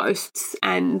of ghosts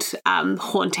and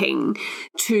haunting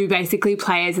to basically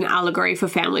play as an allegory for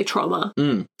family trauma.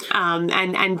 And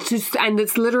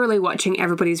it's literally watching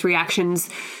everybody's reactions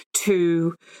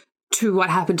to what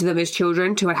happened to them as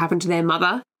children, to what happened to their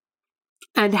mother,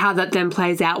 and how that then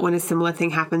plays out when a similar thing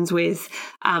happens with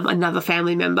another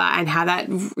family member, and how that,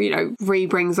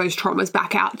 re-brings those traumas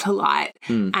back out to light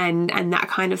and that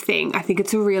kind of thing. I think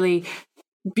it's a really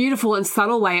beautiful and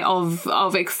subtle way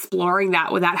of exploring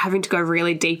that without having to go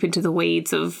really deep into the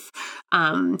weeds of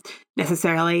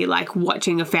necessarily, like,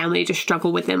 watching a family just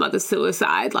struggle with their mother's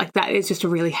suicide. Like, that is just a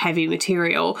really heavy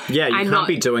material. Yeah, you can't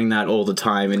be doing that all the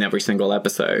time in every single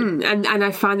episode. And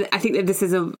I think that this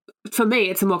is for me,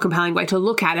 it's a more compelling way to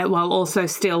look at it, while also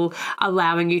still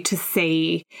allowing you to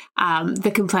see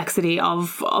the complexity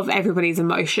of everybody's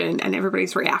emotion and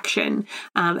everybody's reaction,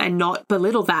 and not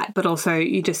belittle that, but also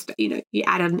you just, you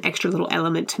add an extra little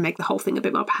element to make the whole thing a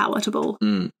bit more palatable,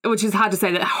 which is hard to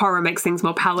say that horror makes things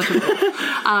more palatable.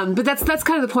 But that's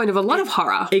kind of the point of a lot of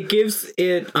horror. It gives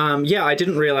it, I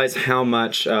didn't realize how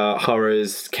much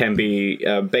horrors can be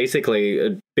basically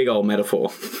a big old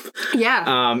metaphor.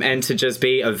 And to just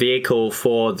be a vehicle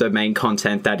for the main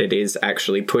content that it is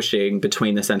actually pushing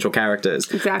between the central characters.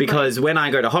 Exactly. Because when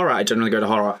I go to horror, I generally go to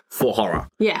horror for horror.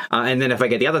 And then if I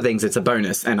get the other things, it's a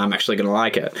bonus and I'm actually going to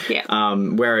like it.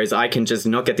 Whereas I can just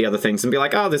not get the other things and be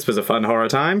like, oh, this was a fun horror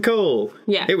time. Cool.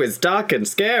 It was dark and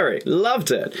scary.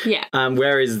 Loved it.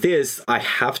 Whereas this, I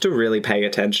have to really pay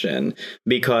attention,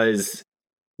 because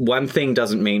one thing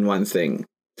doesn't mean one thing.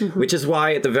 Which is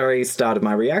why at the very start of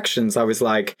my reactions, I was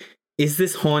like, is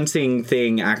this haunting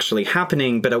thing actually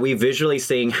happening? But are we visually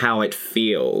seeing how it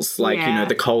feels? Like,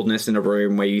 the coldness in a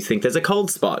room where you think there's a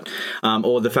cold spot,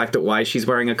 or the fact that why she's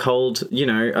wearing a cold,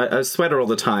 a sweater all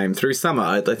the time through summer.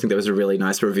 I think there was a really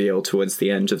nice reveal towards the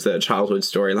end of the childhood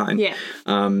storyline,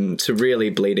 to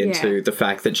really bleed into the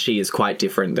fact that she is quite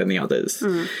different than the others.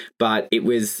 But it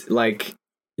was like,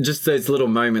 just those little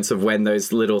moments of when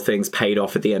those little things paid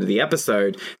off at the end of the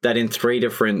episode, that in 3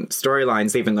 different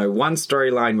storylines, even though one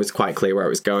storyline was quite clear where it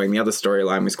was going, the other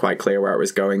storyline was quite clear where it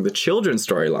was going, the children's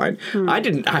storyline, I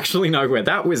didn't actually know where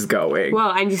that was going.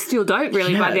 Well, and you still don't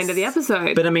really by the end of the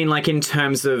episode. But I mean, like, in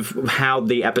terms of how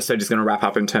the episode is going to wrap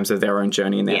up in terms of their own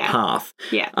journey and their path.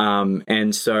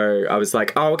 And so I was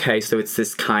like, oh, okay, so it's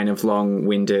this kind of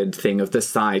long-winded thing of the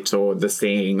sight or the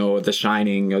seeing or the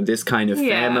shining or this kind of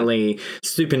family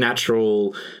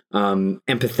supernatural,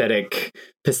 empathetic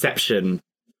perception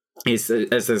is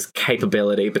this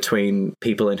capability between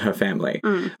people in her family.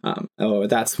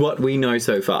 That's what we know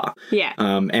so far.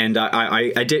 And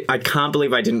I can't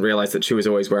believe I didn't realize that she was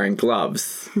always wearing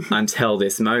gloves until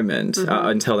this moment,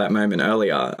 until that moment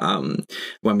earlier,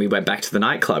 when we went back to the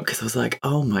nightclub, because I was like,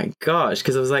 oh my gosh,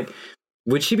 because I was like,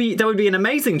 that would be an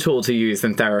amazing tool to use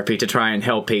in therapy to try and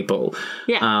help people.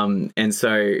 Yeah. And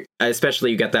so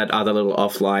especially you get that other little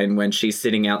offline when she's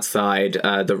sitting outside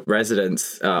the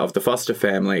residence of the foster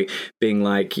family being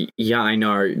like, yeah, I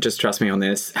know, just trust me on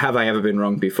this. Have I ever been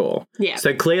wrong before? Yeah.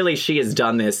 So clearly she has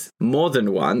done this more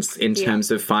than once in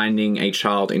terms of finding a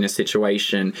child in a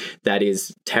situation that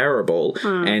is terrible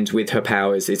and with her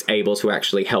powers is able to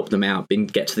actually help them out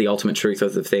and get to the ultimate truth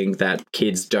of the thing that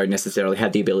kids don't necessarily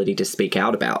have the ability to speak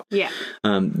out about. Yeah.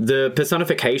 The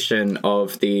personification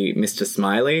of the Mr.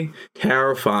 Smiley,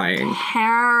 terrifying.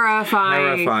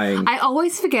 I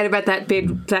always forget about that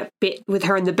bit with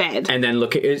her in the bed. And then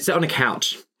look, it's on a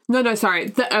couch. No, sorry,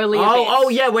 the earlier bit. Oh,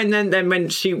 yeah, when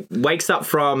she wakes up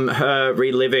from her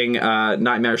reliving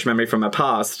nightmarish memory from her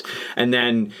past and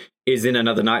then is in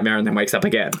another nightmare and then wakes up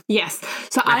again. Yes.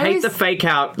 So I hate the fake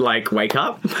out, like, wake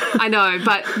up. I know,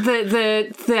 but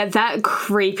that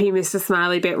creepy Mr.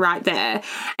 Smiley bit right there.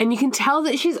 And you can tell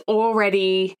that she's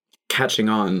already catching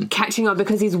on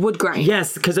because he's wood grain.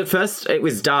 Yes, because at first it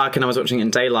was dark and I was watching it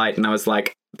in daylight and I was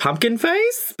like, pumpkin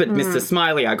face? But Mr.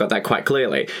 Smiley, I got that quite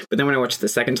clearly. But then when I watched it the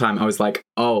second time, I was like,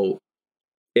 oh,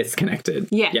 it's connected.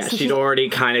 Yes. Yeah, so she'd already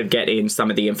kind of get in some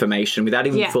of the information without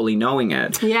even fully knowing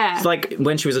it. Yeah. It's like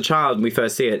when she was a child and we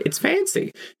first see it, it's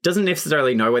fancy. Doesn't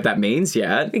necessarily know what that means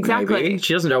yet. Exactly. Maybe.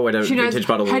 She doesn't know what a vintage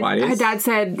bottle of wine is. Her dad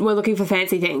said, we're looking for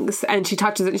fancy things. And she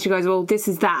touches it and she goes, well, this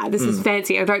is that. This is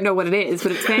fancy. I don't know what it is,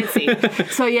 but it's fancy.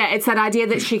 So, yeah, it's that idea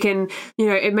that she can,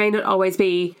 it may not always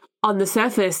be on the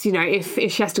surface,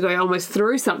 if she has to go almost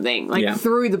through something, like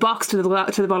through the box to the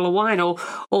bottle of wine or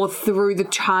through the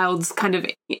child's kind of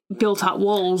built up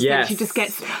walls, then she just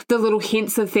gets the little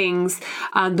hints of things.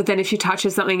 But then if she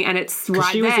touches something and it's right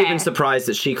there. She was even surprised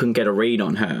that she couldn't get a read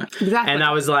on her. Exactly. And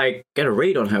I was like, get a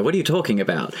read on her? What are you talking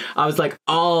about? I was like,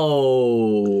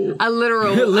 oh. A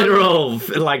literal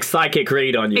like psychic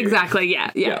read on you. Exactly, yeah.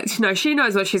 No, she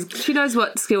knows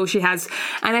what skills she has.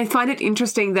 And I find it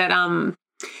interesting that,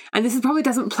 and this probably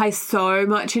doesn't play so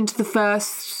much into the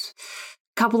first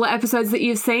couple of episodes that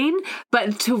you've seen,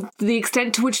 but to the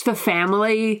extent to which the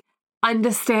family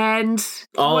understand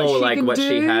what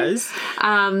she has,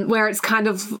 where it's kind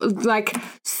of like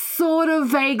sort of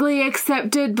vaguely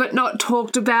accepted but not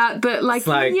talked about, but like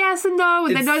yes and no,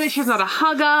 and they know that she's not a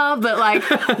hugger, but like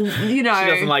she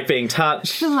doesn't like being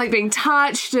touched.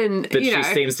 And but she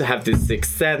seems to have this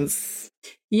sixth sense.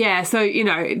 Yeah, so,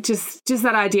 just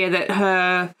that idea that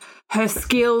her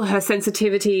skill, her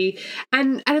sensitivity,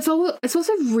 and it's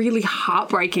also really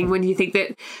heartbreaking when you think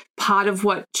that part of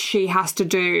what she has to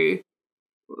do,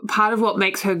 part of what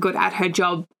makes her good at her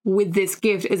job with this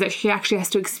gift is that she actually has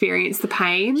to experience the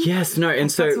pain. Yes, no, and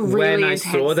so really when I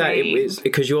saw that, it was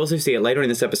because you also see it later in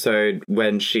this episode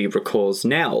when she recalls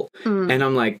Nell, and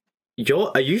I'm like,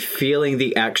 are you feeling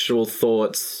the actual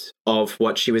thoughts of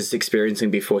what she was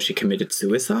experiencing before she committed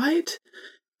suicide?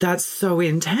 That's so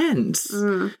intense.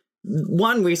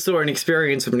 One, we saw an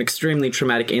experience of an extremely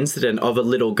traumatic incident of a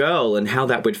little girl and how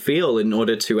that would feel in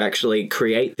order to actually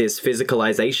create this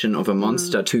physicalization of a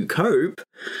monster to cope.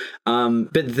 But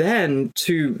then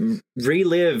to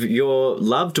relive your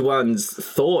loved one's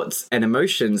thoughts and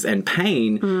emotions and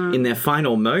pain in their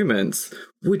final moments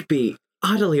would be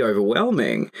utterly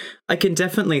overwhelming. I can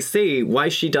definitely see why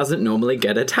she doesn't normally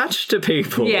get attached to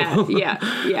people.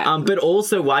 Yeah. But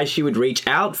also why she would reach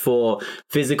out for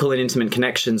physical and intimate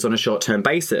connections on a short-term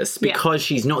basis because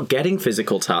she's not getting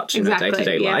physical touch in her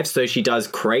day-to-day life. So she does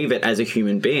crave it as a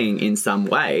human being in some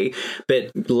way, but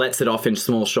lets it off in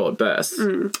small, short bursts.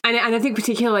 And I think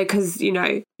particularly because,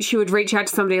 she would reach out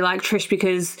to somebody like Trish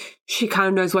because she kind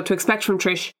of knows what to expect from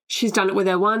Trish. She's done it with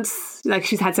her once. Like,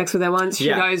 she's had sex with her once. She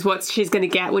knows what she's going to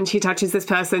get when she touches this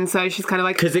person. So she's kind of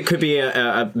like... Because it could be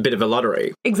a bit of a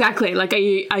lottery. Exactly. Like, are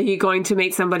you going to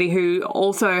meet somebody who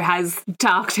also has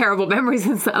dark, terrible memories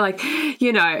and stuff? Like,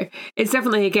 it's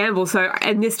definitely a gamble. So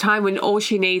in this time when all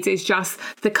she needs is just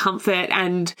the comfort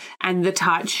and the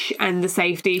touch and the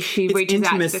safety, she reaches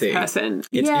out to this person.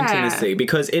 It's intimacy.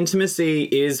 Because intimacy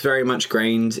is very much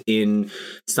grained in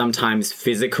sometimes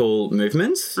physical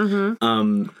movements.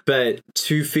 But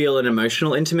to feel an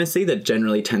emotional intimacy, that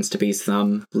generally tends to be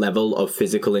some level of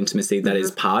physical intimacy that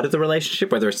is part of the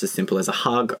relationship, whether it's as simple as a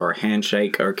hug or a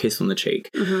handshake or a kiss on the cheek,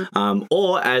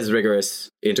 or as rigorous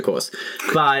intercourse.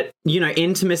 But, you know,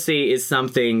 intimacy is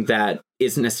something that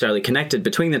isn't necessarily connected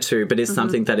between the two, but is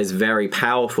something that is very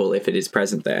powerful if it is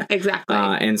present there. Exactly.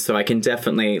 And so I can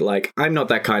definitely, like, I'm not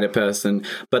that kind of person,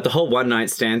 but the whole one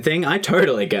night stand thing, I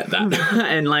totally get that.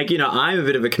 And, like, you know, I'm a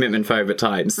bit of a commitment phobe at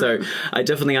times. So I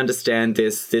definitely understand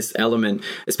this element,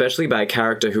 especially by a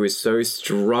character who is so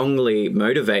strongly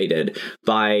motivated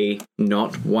by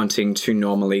not wanting to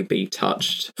normally be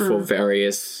touched for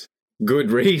various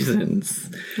good reasons.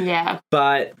 Yeah.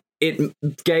 But it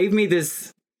gave me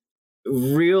this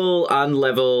real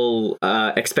unlevel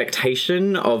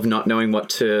expectation of not knowing what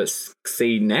to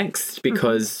see next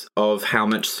because of how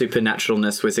much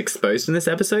supernaturalness was exposed in this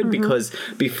episode, because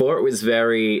before it was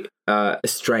very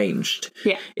estranged.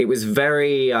 Yeah. It was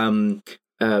very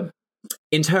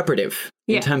interpretive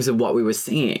in terms of what we were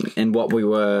seeing and what we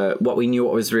knew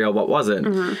what was real, what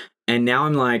wasn't. And now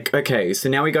I'm like, okay, so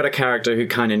now we got a character who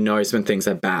kind of knows when things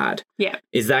are bad. Yeah.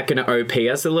 Is that going to OP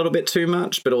us a little bit too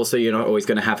much? But also, you're not always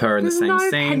going to have her in the same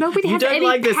scene. Nobody you has don't any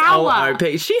like this power. old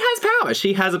OP. She has power.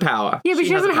 She has a power. Yeah, but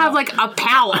she doesn't have, like, a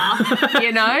power,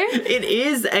 you know? It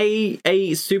is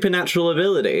a supernatural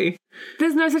ability.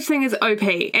 There's no such thing as OP.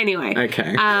 Anyway.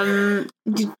 Okay.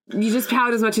 You just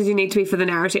powered as much as you need to be for the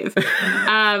narrative.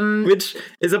 Which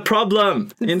is a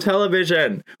problem in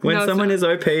television when No, it's someone not. is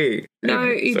OP. No,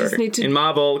 you just need to... In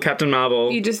Marvel, Captain Marvel.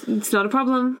 It's not a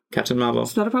problem. Captain Marvel.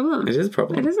 It's not a problem. It is a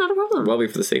problem. It is not a problem. Will be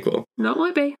for the sequel. No, it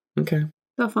won't be. Okay.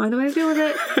 They'll find a way to deal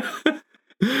with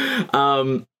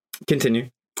it. Continue.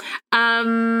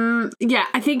 Yeah,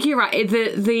 I think you're right.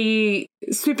 The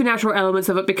supernatural elements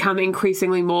of it become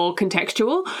increasingly more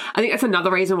contextual. I think that's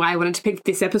another reason why I wanted to pick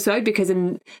this episode, because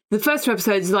in the first two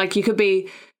episodes, like, you could be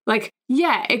like,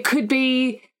 yeah, it could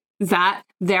be that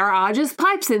there are just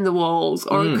pipes in the walls,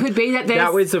 or it could be that there's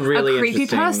That was a really creepy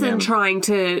interesting, person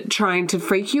trying to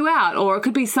freak you out, or it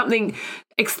could be something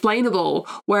explainable.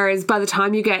 Whereas by the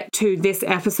time you get to this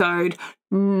episode,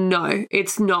 no,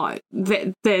 it's not.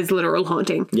 There's literal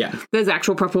haunting. Yeah. There's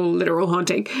actual proper literal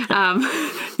haunting.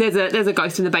 There's a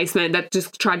ghost in the basement that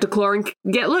just tried to claw and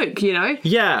get Luke, you know?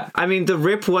 Yeah. I mean, the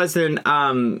rip wasn't...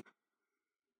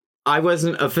 I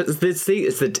wasn't... It's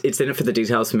in it for the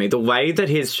details for me. The way that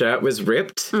his shirt was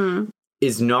ripped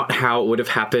is not how it would have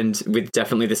happened, with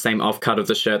definitely the same offcut of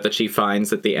the shirt that she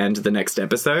finds at the end of the next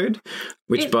episode,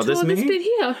 which bothers tore me. This bit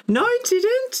here. No, it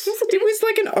didn't. Yes, it did. It was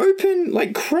like an open,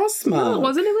 like, cross mark. No, it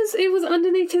wasn't. It was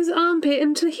underneath his armpit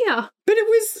into here. But it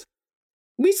was...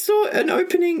 We saw an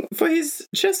opening for his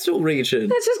chestal region.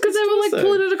 That's just because they were, like,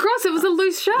 pulling it across. It was a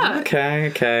loose shirt.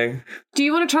 Okay. Do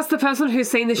you want to trust the person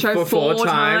who's seen the show four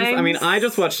times? I mean, I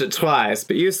just watched it twice,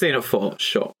 but you've seen it 4,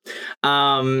 sure.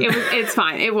 It's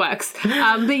fine. It works.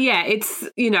 But yeah, it's,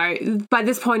 you know, by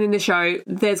this point in the show,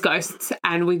 there's ghosts,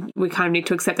 and we kind of need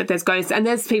to accept that there's ghosts, and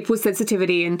there's people with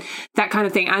sensitivity and that kind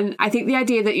of thing. And I think the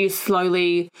idea that you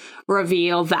slowly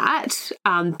reveal that,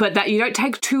 but that you don't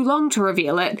take too long to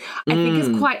reveal it, I think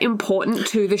is quite important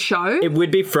to the show. It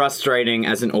would be frustrating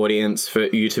as an audience for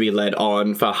you to be led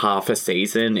on for half a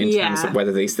season in terms of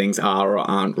whether these things are or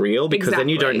aren't real, because then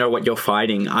you don't know what you're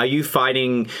fighting. Are you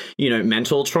fighting, you know,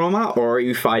 mental trauma, or are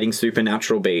you fighting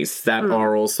supernatural beasts that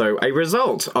are also a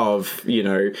result of, you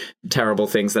know, terrible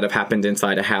things that have happened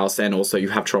inside a house, and also you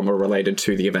have trauma related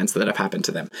to the events that have happened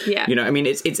to them? Yeah. You know, I mean,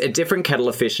 it's a different kettle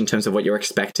of fish in terms of what you're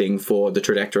expecting for the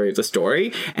trajectory of the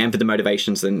story and for the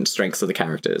motivations and strengths of the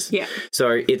characters. Yeah.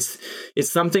 So it's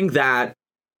something that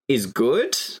is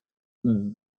good,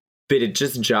 but it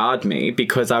just jarred me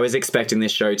because I was expecting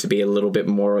this show to be a little bit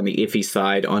more on the iffy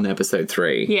side on episode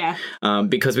 3. Yeah.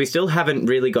 Because we still haven't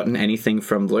really gotten anything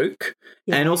from Luke.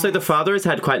 Yeah. And also the father has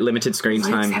had quite limited screen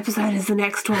time. Luke's episode is the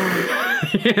next one.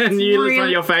 And it's one of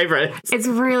your favorites. It's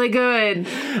really good.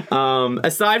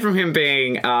 Aside from him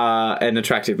being an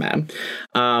attractive man.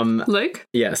 Luke?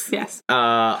 Yes. Yes.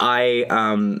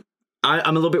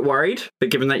 I'm a little bit worried, but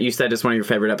given that you said it's one of your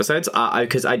favorite episodes,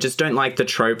 because I just don't like the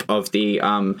trope of the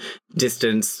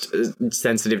distanced,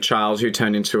 sensitive child who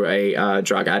turned into a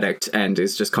drug addict and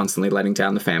is just constantly letting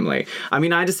down the family. I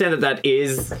mean, I understand that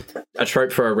is a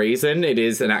trope for a reason. It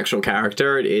is an actual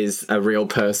character. It is a real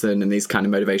person, and these kind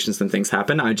of motivations and things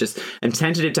happen. I just am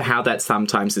tentative to how that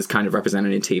sometimes is kind of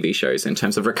represented in TV shows in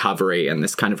terms of recovery and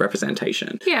this kind of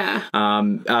representation. Yeah.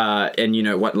 And, you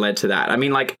know, what led to that. I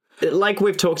mean, like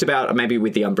we've talked about maybe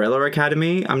with the Umbrella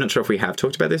Academy. I'm not sure if we have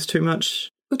talked about this too much.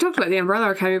 We've talked about the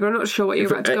Umbrella Academy, but I'm not sure what you're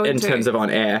about to go into. In terms of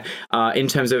on air, in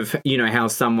terms of, you know, how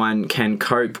someone can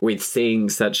cope with seeing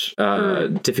such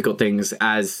difficult things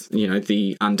as, you know,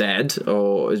 the undead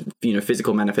or, you know,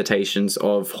 physical manifestations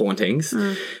of hauntings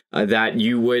that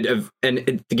you would have,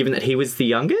 and given that he was the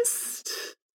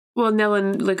youngest. Well, Nell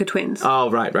and Luke are twins.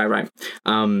 Oh, right.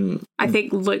 I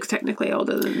think Luke's technically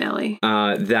older than Nellie.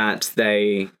 That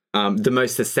they, the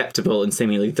most susceptible and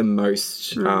seemingly the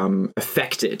most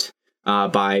affected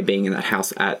by being in that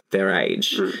house at their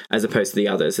age, as opposed to the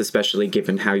others, especially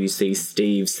given how you see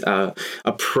Steve's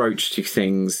approach to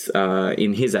things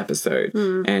in his episode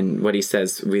and what he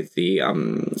says with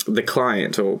the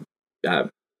client or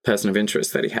person of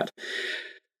interest that he had.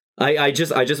 I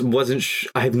just wasn't.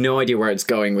 I have no idea where it's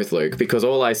going with Luke, because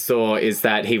all I saw is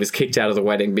that he was kicked out of the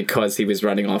wedding because he was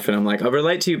running off, and I'm like, I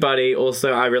relate to you, buddy.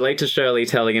 Also, I relate to Shirley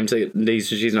telling him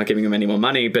she's not giving him any more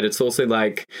money, but it's also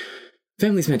like,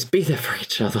 family's meant to be there for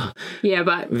each other. Yeah,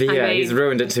 but I mean, he's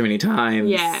ruined it too many times.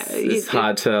 Yeah, it's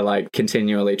hard to like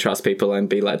continually trust people and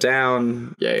be let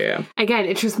down. Yeah. Again,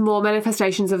 it's just more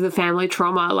manifestations of the family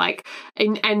trauma. Like,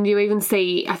 and you even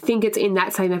see, I think it's in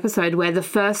that same episode where the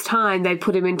first time they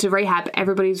put him into rehab,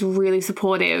 everybody's really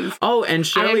supportive. Oh, and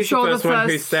Shirley's the first one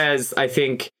who says, "I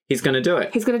think he's going to do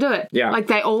it." He's going to do it. Yeah, like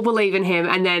they all believe in him,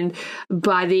 and then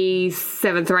by the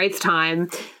 7th or 8th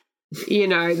time, you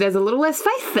know, there's a little less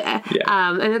faith there.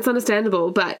 Yeah. And it's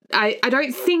understandable. But I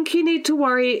don't think you need to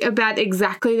worry about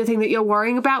exactly the thing that you're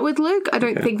worrying about with Luke. I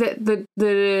don't think that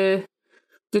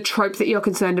the trope that you're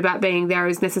concerned about being there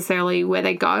is necessarily where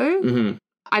they go. Mm-hmm.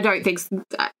 I don't think...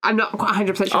 I'm not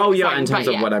 100% sure. Oh, yeah, in terms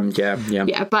of what I'm... Yeah.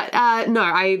 Yeah, but no,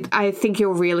 I think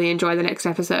you'll really enjoy the next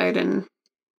episode and...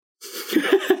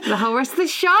 the whole rest of the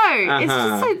show. It's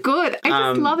just so good. I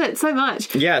just love it so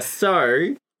much. Yeah,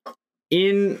 so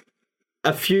in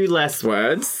a few less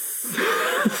words,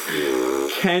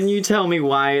 can you tell me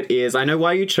why it is? I know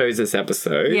why you chose this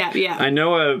episode. Yeah. I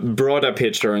know a broader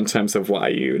picture in terms of why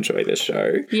you enjoy this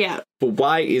show. Yeah. But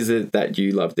why is it that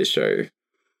you love this show?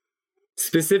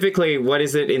 Specifically, what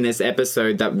is it in this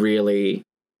episode that really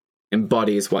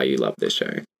embodies why you love this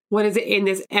show? What is it in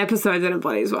this episode that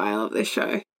embodies why I love this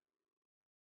show?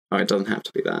 Oh, it doesn't have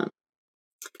to be that.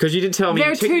 Because you did tell me...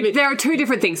 There are two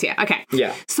different things here. Okay.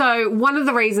 Yeah. So not one of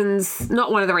the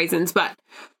reasons, but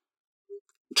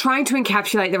trying to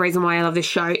encapsulate the reason why I love this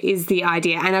show is the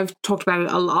idea, and I've talked about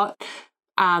it a lot,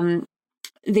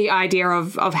 the idea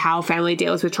of how family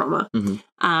deals with trauma.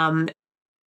 Mm-hmm.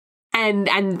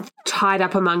 And tied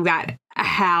up among that,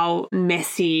 how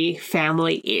messy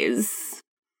family is.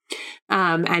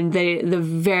 And the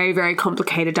very, very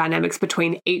complicated dynamics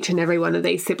between each and every one of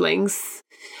these siblings.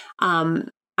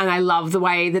 And I love the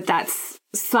way that that's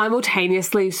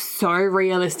simultaneously so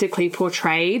realistically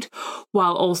portrayed,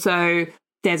 while also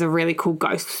there's a really cool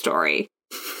ghost story.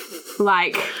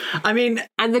 Like, I mean,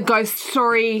 and the ghost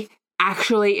story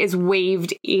actually is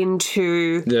weaved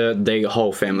into the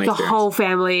whole family experience. whole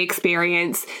family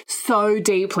experience so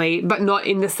deeply, but not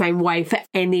in the same way for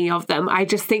any of them. I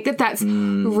just think that that's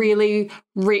really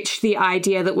rich, the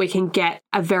idea that we can get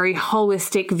a very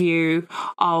holistic view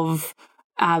of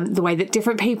the way that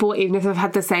different people, even if they've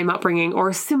had the same upbringing or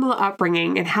a similar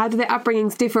upbringing, and how do their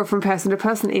upbringings differ from person to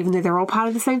person, even though they're all part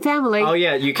of the same family. Oh,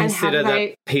 yeah, you consider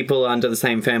that people under the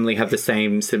same family have the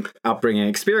same upbringing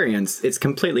experience. It's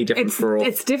completely different for all.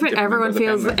 It's different. Everyone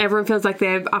feels like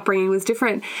their upbringing was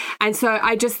different. And so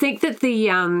I just think that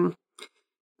the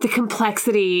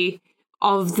complexity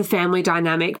of the family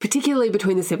dynamic, particularly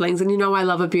between the siblings, and you know I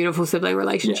love a beautiful sibling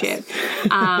relationship.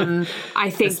 Yes. I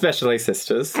think especially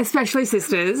sisters.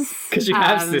 Because you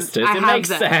have sisters. It makes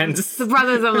sense. The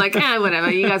brothers, I'm like, whatever,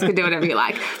 you guys can do whatever you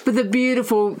like. But the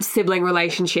beautiful sibling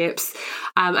relationships,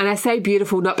 and I say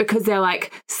beautiful not because they're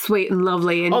like sweet and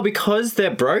lovely, and because they're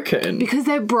broken. Because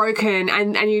they're broken,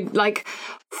 and you like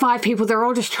 5 people, they're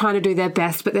all just trying to do their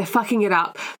best, but they're fucking it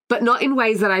up. But not in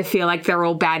ways that I feel like they're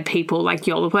all bad people, like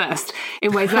you're the worst.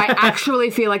 In ways that I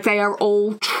actually feel like they are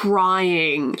all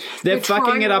trying. They're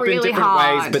fucking it up really in different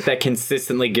ways, but they're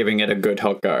consistently giving it a good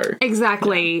hot go.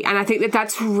 Exactly. Yeah. And I think that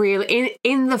that's really,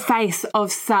 in the face of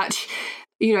such,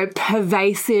 you know,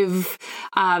 pervasive,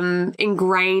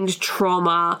 ingrained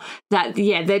trauma, that,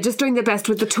 they're just doing their best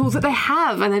with the tools that they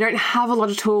have, and they don't have a lot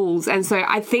of tools. And so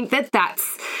I think that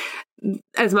that's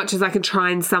as much as I can try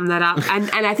and sum that up.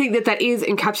 And I think that is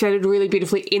encapsulated really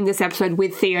beautifully in this episode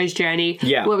with Theo's journey,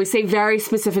 where we see very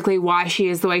specifically why she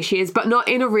is the way she is, but not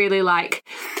in a really like...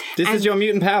 This is your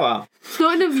mutant power.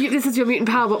 Not in a this is your mutant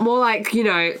power, but more like, you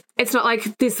know, it's not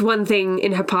like this one thing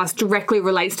in her past directly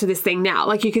relates to this thing now.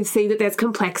 Like, you can see that there's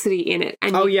complexity in it.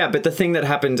 And but the thing that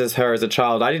happened as her as a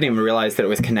child, I didn't even realize that it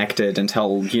was connected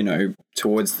until, you know,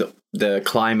 towards the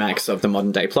climax of the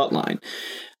modern day plotline.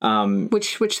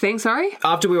 Which thing, sorry?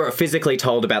 After we were physically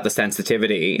told about the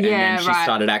sensitivity, and then she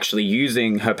started actually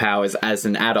using her powers as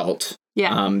an adult,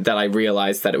 that I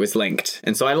realized that it was linked.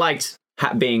 And so I liked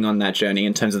being on that journey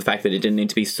in terms of the fact that it didn't need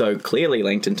to be so clearly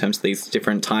linked in terms of these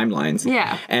different timelines.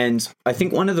 Yeah. And I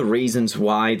think one of the reasons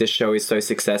why the show is so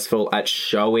successful at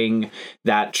showing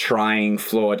that trying,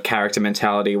 flawed character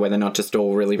mentality where they're not just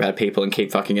all really bad people and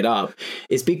keep fucking it up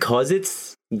is because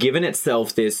it's given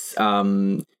itself this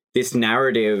this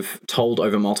narrative told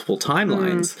over multiple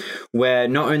timelines where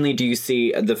not only do you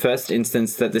see the first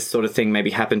instance that this sort of thing maybe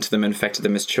happened to them and affected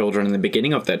them as children in the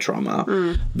beginning of their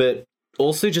trauma, but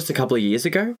also just a couple of years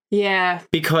ago. Yeah.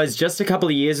 Because just a couple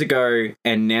of years ago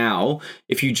and now,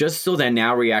 if you just saw their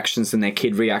now reactions and their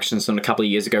kid reactions on a couple of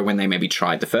years ago when they maybe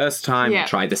tried the first time, or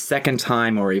tried the second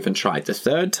time, or even tried the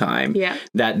third time,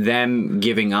 that them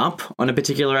giving up on a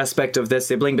particular aspect of their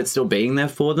sibling but still being there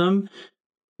for them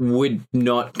would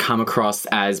not come across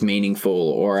as meaningful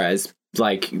or as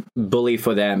like bully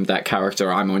for them, that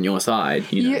character, I'm on your side.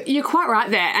 You know? You're quite right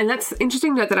there. And that's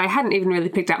interesting note that I hadn't even really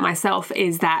picked up myself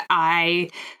is that I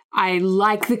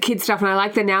like the kid stuff and I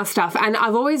like the now stuff. And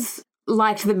I've always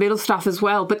liked the middle stuff as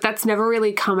well, but that's never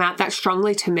really come out that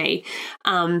strongly to me.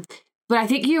 But I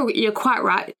think you're quite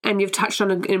right, and you've touched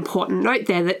on an important note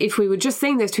there that if we were just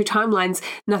seeing those two timelines,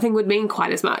 nothing would mean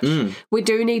quite as much. We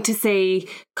do need to see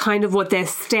kind of what their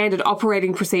standard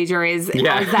operating procedure is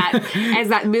as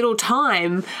that middle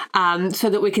time, so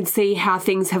that we can see how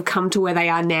things have come to where they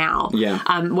are now.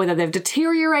 Whether they've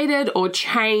deteriorated or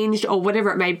changed or whatever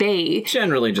it may be.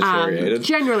 Generally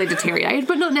deteriorated.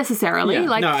 But not necessarily. Yeah.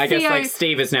 Like I Theo, guess like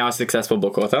Steve is now a successful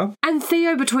book author. And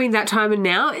Theo, between that time and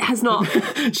now, has not...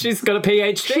 She's got a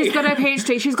PhD. She's got a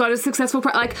PhD. She's got a successful...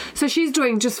 so she's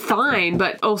doing just fine,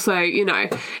 but also, you know,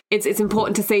 it's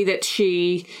important to see that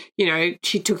she, you know,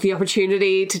 she took the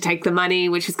opportunity to take the money,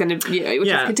 which is going to, you know, which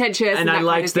is contentious. And I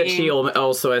liked that she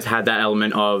also has had that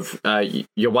element of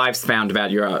your wife's found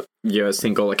about your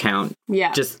single account.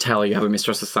 Yeah. Just tell her you have a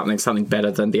mistress or something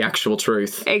better than the actual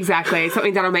truth. Exactly.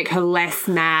 Something that'll make her less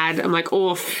mad. I'm like,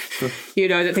 you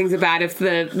know that things are bad if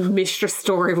the mistress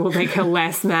story will make her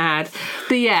less mad.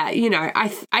 But yeah, you know,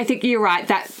 I think you're right,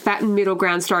 that middle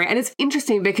ground story. And it's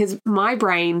interesting because my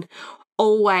brain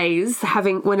always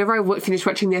whenever I finish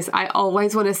watching this, I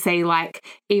always want to see like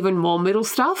even more middle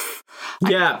stuff.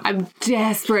 I'm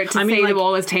desperate to see them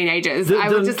all as teenagers. I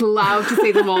would just love to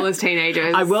see them all as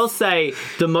teenagers. I will say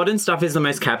the modern stuff is the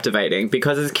most captivating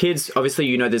because as kids, obviously,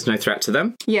 you know, there's no threat to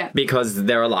them. Yeah. Because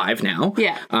they're alive now.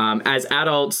 Yeah. As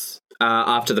adults,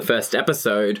 after the first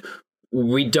episode,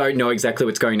 we don't know exactly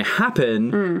what's going to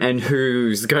happen and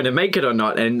who's going to make it or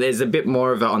not. And there's a bit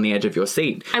more of it on the edge of your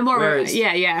seat. And more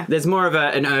there's more of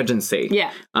an urgency.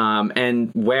 Yeah.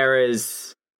 And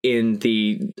whereas in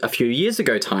a few years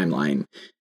ago timeline,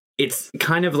 it's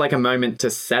kind of like a moment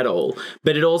to settle,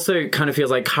 but it also kind of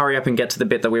feels like hurry up and get to the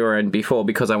bit that we were in before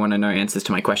because I want to know answers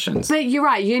to my questions. But you're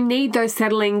right. You need those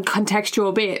settling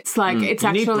contextual bits. Like it's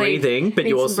you need breathing, but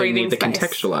you also need the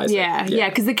contextualize. Yeah.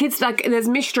 Because the kids, like, there's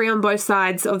mystery on both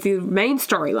sides of the main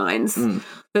storylines.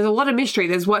 There's a lot of mystery.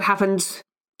 There's what happened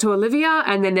to Olivia,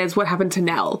 and then there's what happened to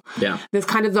Nell. Yeah. There's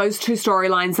kind of those two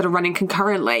storylines that are running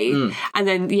concurrently. And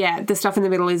then, the stuff in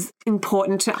the middle is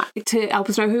important to help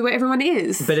us know who everyone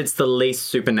is. But it's the least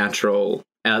supernatural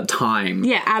time.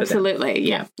 Yeah, absolutely.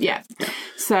 Yeah.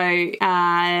 So,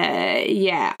 I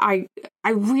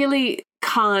really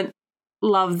can't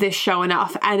love this show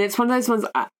enough. And it's one of those ones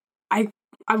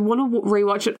I want to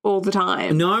rewatch it all the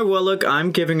time. No, well, look,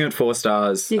 I'm giving it 4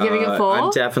 stars. You're giving it 4? I'm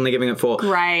definitely giving it 4.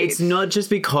 Great. It's not just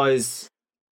because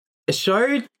a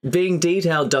show being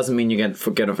detailed doesn't mean you get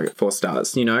 4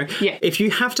 stars, you know? Yeah. If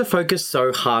you have to focus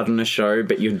so hard on a show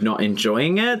but you're not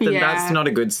enjoying it, then that's not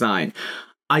a good sign.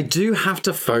 I do have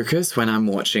to focus when I'm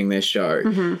watching this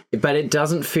show, but it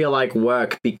doesn't feel like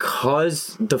work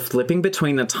because the flipping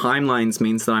between the timelines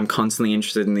means that I'm constantly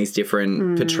interested in these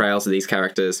different portrayals of these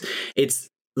characters. It's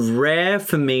rare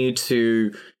for me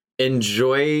to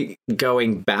enjoy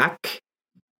going back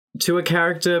to a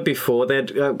character before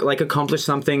they'd accomplished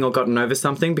something or gotten over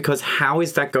something, because how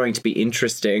is that going to be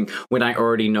interesting when I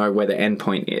already know where the end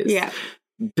point is? Yeah.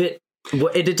 But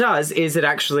what it does is it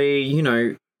actually, you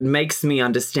know, makes me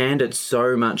understand it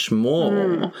so much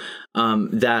more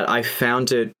that I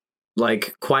found it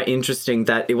like quite interesting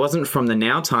that it wasn't from the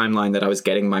Now timeline that I was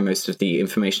getting most of the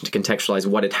information to contextualize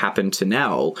what had happened to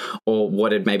Nell or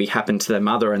what had maybe happened to their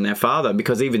mother and their father,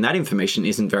 because even that information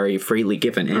isn't very freely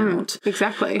given out.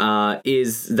 Exactly.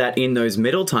 Is that in those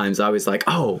middle times I was like,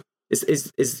 oh,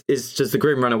 does the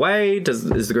groom run away?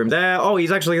 Is the groom there? Oh,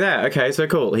 he's actually there. Okay, so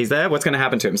cool. He's there. What's going to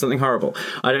happen to him? Something horrible.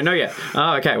 I don't know yet.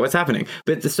 Oh, okay. What's happening?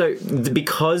 But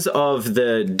because of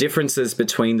the differences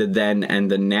between the then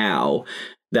and the now,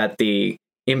 that the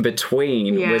in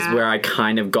between was where I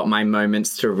kind of got my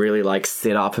moments to really like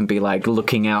sit up and be like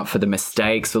looking out for the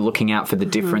mistakes or looking out for the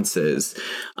differences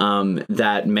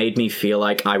that made me feel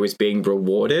like I was being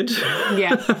rewarded.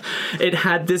 Yeah. It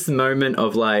had this moment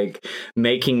of like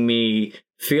making me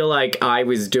feel like I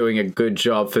was doing a good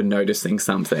job for noticing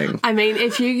something. I mean,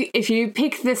 if you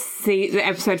pick the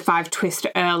episode 5 twist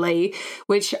early,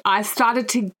 which I started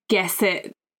to guess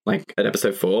it. Like at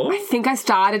episode 4? I think I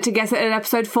started to guess it at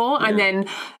episode 4, and then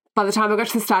by the time I got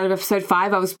to the start of episode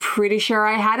 5, I was pretty sure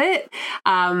I had it.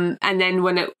 And then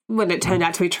when it turned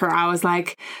out to be true, I was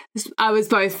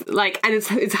both like, and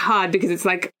it's hard because it's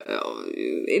like,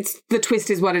 it's the twist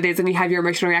is what it is, and you have your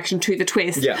emotional reaction to the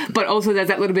twist. Yeah. But also there's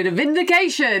that little bit of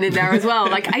vindication in there as well.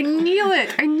 Like I knew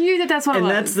it. I knew that's what it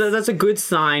was. And that's a good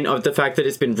sign of the fact that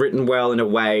it's been written well in a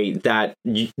way that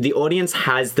the audience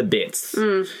has the bits.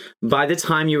 By the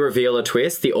time you reveal a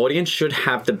twist, the audience should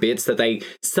have the bits that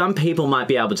some people might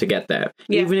be able to get there,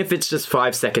 even if it's just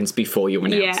 5 seconds before you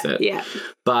announce it. Yeah.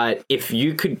 But if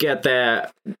you could get there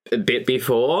a bit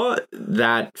before,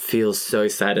 that feels so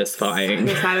satisfying.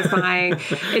 So satisfying.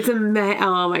 It's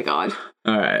oh my God.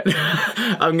 All right.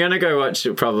 I'm going to go watch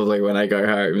it probably when I go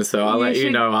home, so I'll let you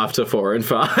know after 4 and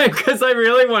 5, because I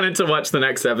really wanted to watch the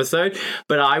next episode,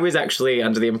 but I was actually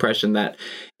under the impression that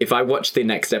if I watched the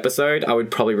next episode, I would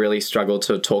probably really struggle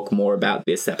to talk more about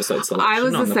this episode selection. I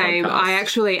was the same.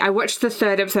 Podcast. I watched the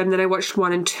 3rd episode and then I watched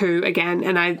 1 and 2 again,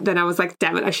 and I was like,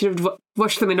 damn it, I should have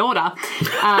watched them in order,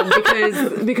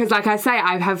 because like I say,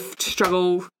 I have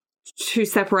struggled to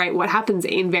separate what happens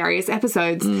in various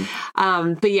episodes.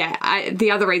 But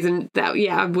the other reason that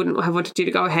I wouldn't have wanted you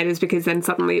to go ahead is because then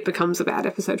suddenly it becomes about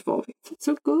episode 4. It's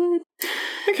so good.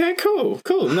 Okay, cool.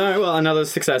 No, well, another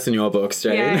success in your books,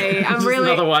 Jane. Yay, I'm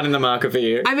really another one in the market for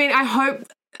you. I mean, I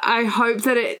hope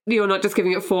that you're not just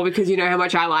giving it 4 because you know how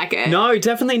much I like it. No,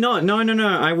 definitely not. No.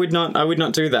 I would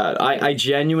not do that. I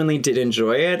genuinely did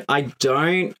enjoy it.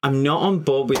 I'm not on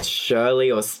board with Shirley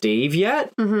or Steve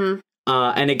yet. Mm-hmm.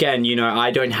 And again,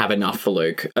 I don't have enough for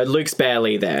Luke. Luke's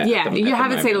barely there. Yeah, you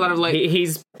haven't seen a lot of Luke.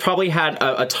 He's probably had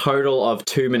a total of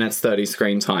 2 minutes 30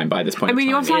 screen time by this point. I mean,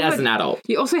 you also as an adult.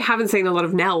 You also haven't seen a lot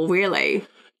of Nell, really.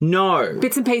 No.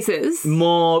 Bits and pieces.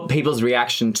 More people's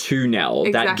reaction to Nell.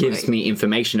 Exactly. That gives me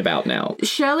information about Nell.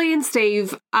 Shirley and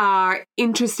Steve are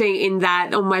interesting in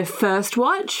that on my first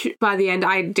watch, by the end,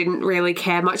 I didn't really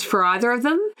care much for either of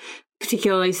them,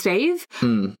 particularly Steve.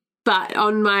 But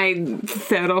on my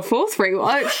 3rd or 4th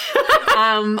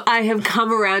rewatch, I have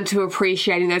come around to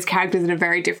appreciating those characters in a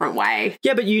very different way.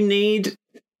 Yeah, but you need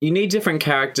different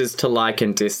characters to like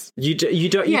and you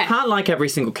can't like every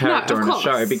single character in a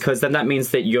show, because then that means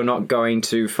that you're not going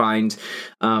to find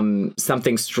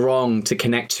something strong to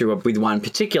connect to with one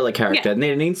particular character, and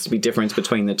there needs to be difference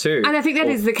between the two. And I think that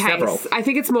is the case. Several. I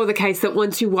think it's more the case that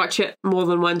once you watch it more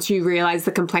than once, you realise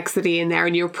the complexity in there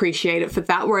and you appreciate it for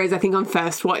that, whereas I think on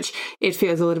first watch it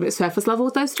feels a little bit surface level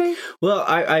with those two. Well,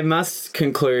 I must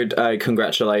conclude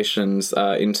congratulations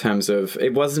in terms of,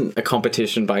 it wasn't a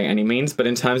competition by any means, but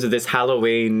in terms of this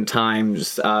Halloween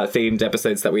times themed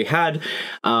episodes that we had,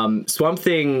 Swamp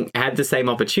Thing had the same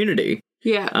opportunity.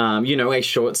 Yeah. A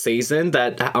short season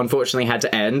that unfortunately had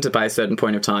to end by a certain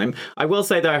point of time. I will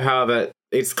say, though, however,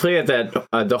 it's clear that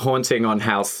the haunting on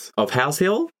House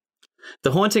Hill,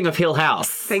 the haunting of Hill House.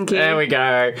 Thank you. There we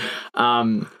go.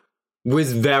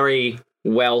 Was very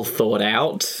well thought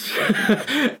out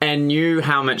and knew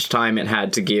how much time it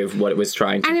had to give what it was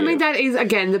trying to do. And I mean, that is,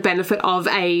 again, the benefit of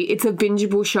it's a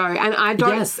bingeable show. And I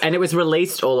don't... Yes, and it was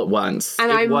released all at once.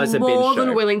 And I'm more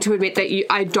than willing to admit that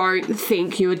I don't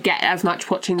think you would get as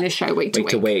much watching this show week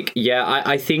to week. Yeah,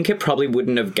 I think it probably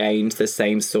wouldn't have gained the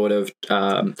same sort of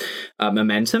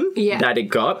momentum that it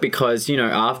got, because,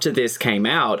 after this came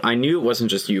out, I knew it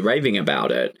wasn't just you raving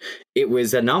about it. It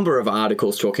was a number of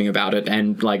articles talking about it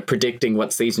and like predicting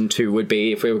what season 2 would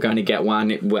be, if we were going to get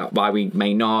one, why we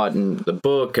may not, and the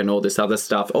book and all this other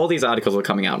stuff. All these articles were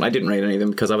coming out, and I didn't read any of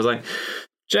them because I was like,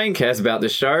 Jane cares about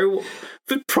this show.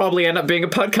 It'd probably end up being a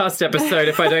podcast episode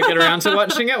if I don't get around to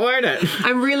watching it, won't it?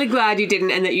 I'm really glad you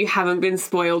didn't, and that you haven't been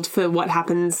spoiled for what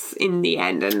happens in the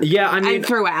end and and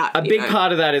throughout. A big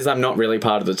part of that is I'm not really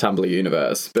part of the Tumblr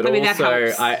universe, but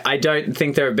also I don't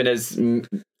think there have been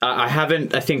I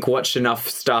haven't, I think, watched enough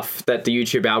stuff that the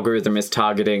YouTube algorithm is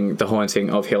targeting the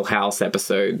Haunting of Hill House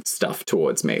episode stuff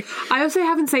towards me. I also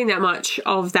haven't seen that much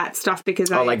of that stuff because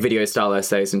like video style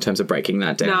essays in terms of breaking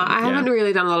that down. No, I haven't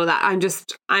really done a lot of that.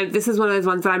 This is one of those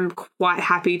ones that I'm quite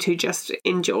happy to just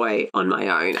enjoy on my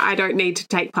own. I don't need to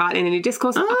take part in any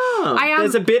discourse.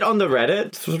 There's a bit on the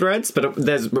Reddit threads, but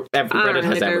Reddit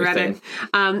has everything.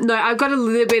 Reddit. No, I've got a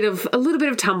little bit of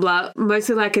Tumblr,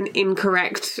 mostly like an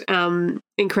incorrect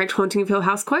Haunting of Hill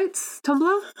House quotes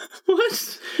Tumblr.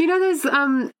 What? You know those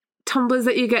Tumblrs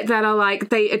that you get that are like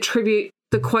they attribute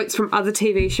the quotes from other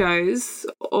TV shows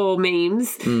or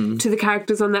memes to the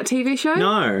characters on that TV show?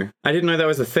 No, I didn't know that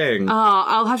was a thing. Oh,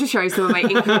 I'll have to show you some of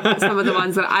some of the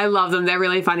ones that I love them. They're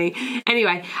really funny.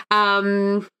 Anyway,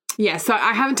 yeah, so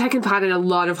I haven't taken part in a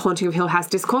lot of Haunting of Hill House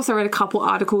discourse. I read a couple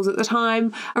articles at the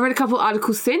time. I read a couple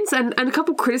articles since and a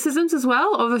couple criticisms as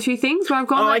well of a few things where I've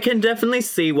gone... I can definitely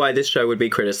see why this show would be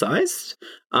criticised.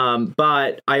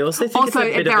 But I also think it's a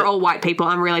bit they're all white people.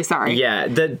 I'm really sorry. Yeah,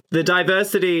 the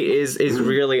diversity is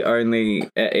really only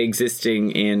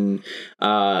existing in...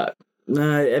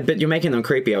 but you're making them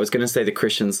creepy. I was going to say the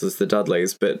Christians was the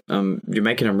Dudleys, but you're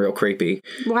making them real creepy.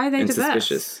 Why are they diverse?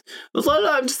 Suspicious? Well,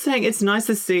 I'm just saying it's nice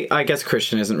to see. I guess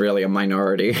Christian isn't really a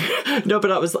minority. No,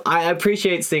 but I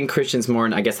appreciate seeing Christians more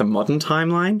in, I guess, a modern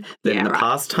timeline than the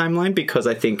past timeline, because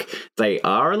I think they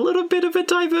are a little bit of a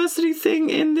diversity thing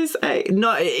in this.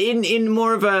 Not in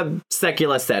more of a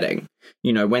secular setting.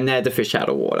 You know, when they're the fish out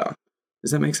of water.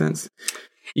 Does that make sense?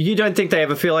 You don't think they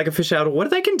ever feel like a fish out of water?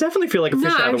 They can definitely feel like a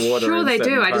fish out of water. Sure they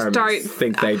do. I just don't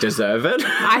think they deserve it.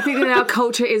 I think that our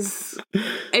culture is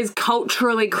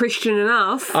culturally Christian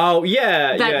enough. Oh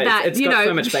yeah, that it's got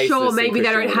so much basis. Sure, maybe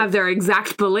they don't have their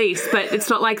exact beliefs, but it's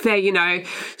not like they're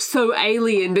so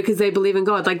alien because they believe in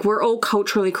God. Like we're all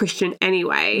culturally Christian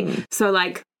anyway, so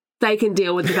like they can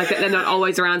deal with the fact that they're not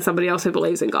always around somebody else who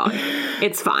believes in God.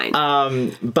 It's fine.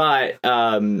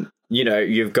 You know,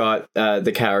 you've got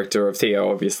the character of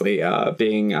Theo, obviously,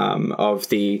 being of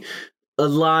the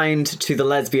aligned to the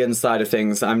lesbian side of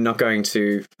things. I'm not going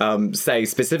to say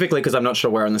specifically because I'm not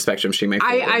sure where on the spectrum she may fall.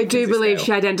 I do believe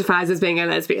she identifies as being a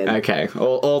lesbian. Okay,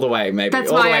 all the way, maybe. All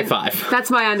the way 5.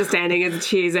 That's my understanding, is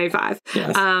she is a 5.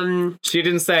 Yes. She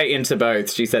didn't say into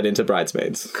both, she said into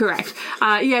bridesmaids. Correct.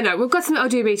 We've got some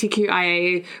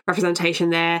LGBTQIA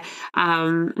representation there.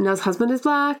 Nell's husband is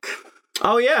black.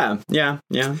 Oh yeah.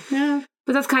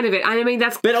 But that's kind of it. I mean,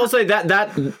 that's... But also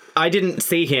that I didn't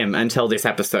see him until this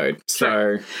episode,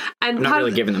 so and I'm not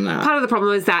really giving them that. Part of the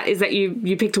problem is that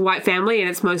you picked a white family and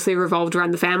it's mostly revolved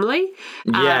around the family.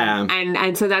 Yeah.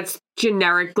 And so that's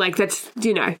generic, like that's,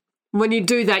 when you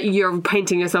do that, you're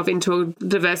painting yourself into a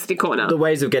diversity corner. The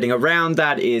ways of getting around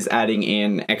that is adding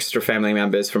in extra family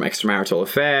members from extramarital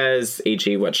affairs,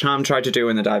 e.g. what Charm tried to do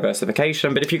in the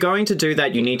diversification. But if you're going to do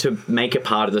that, you need to make it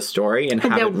part of the story and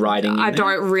have it writing in I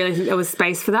don't really think there was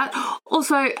space for that.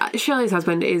 Also, Shirley's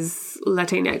husband is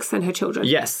Latinx and her children.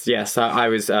 Yes. I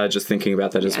was just thinking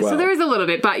about that as well. So there is a little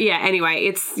bit, but anyway,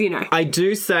 it's, I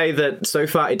do say that so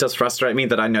far it does frustrate me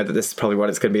that I know that this is probably what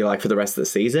it's going to be like for the rest of the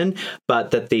season,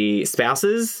 but that the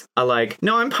spouses are like,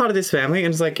 no, I'm part of this family,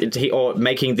 and it's like or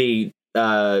making the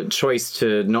choice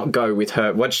to not go with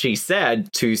her, what she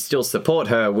said, to still support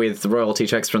her with royalty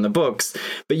checks from the books,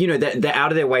 but they're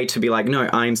out of their way to be like, no,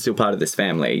 I'm still part of this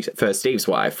family, for Steve's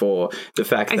wife, or the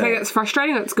fact that... I think that's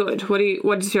frustrating. That's good. What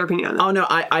is your opinion on that? Oh no,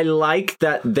 I like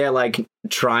that they're like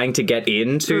trying to get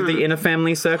into the inner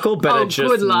family circle, but are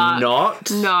just not.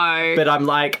 No. But I'm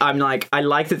like I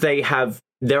like that they have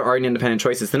their own independent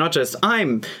choices. They're not just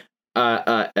I'm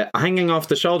hanging off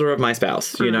the shoulder of my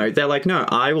spouse. They're like, no,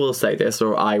 I will say this,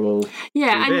 or I will.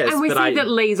 Yeah, do this, and we see that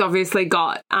Lee's obviously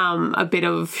got a bit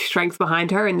of strength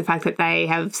behind her in the fact that they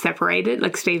have separated,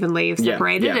 like Steve and Lee have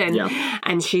separated,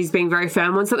 and she's being very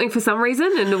firm on something for some reason,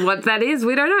 and what that is,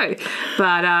 we don't know.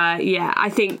 But I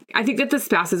think that the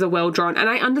spouses are well drawn, and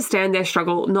I understand their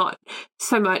struggle, not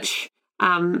so much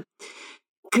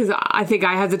because I think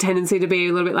I have the tendency to be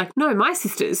a little bit like, no, my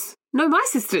sisters,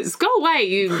 go away,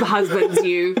 you husbands,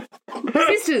 you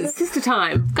sister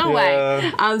time, go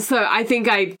away. So I think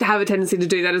I have a tendency to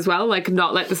do that as well, like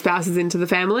not let the spouses into the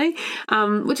family,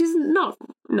 which is not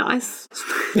nice.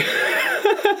 But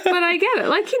I get it.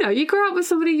 Like, you grow up with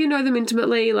somebody, you know them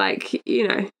intimately, like,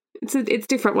 it's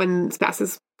different when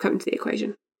spouses come into the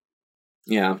equation.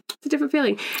 Yeah. It's a different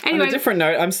feeling. Anyway. On a different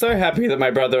note, I'm so happy that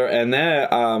my brother and their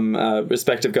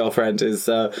respective girlfriend is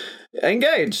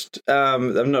engaged.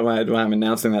 I'm not why I'm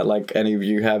announcing that like any of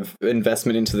you have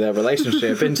investment into their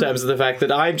relationship in terms of the fact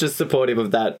that I'm just supportive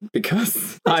of that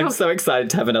because I'm so excited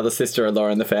to have another sister-in-law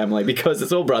in the family because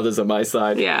it's all brothers on my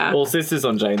side, all sisters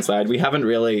on Jane's side. We haven't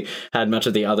really had much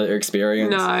of the other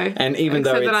experience. No. And even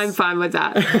Except though that I'm fine with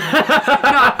that. No,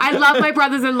 I love my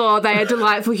brothers-in-law. They are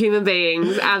delightful human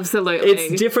beings. Absolutely.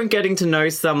 It's different getting to know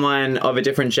someone of a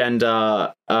different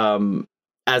gender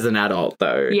as an adult,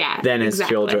 though, than as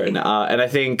children. And I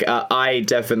think I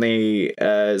definitely,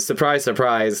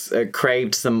 surprise,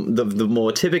 craved some the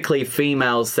more typically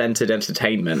female-centered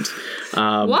entertainment.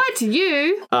 What?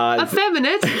 You?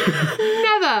 Effeminate?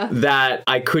 Never. That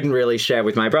I couldn't really share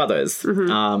with my brothers.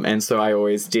 And so I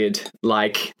always did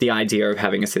like the idea of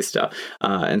having a sister.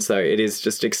 And so it is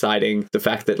just exciting, the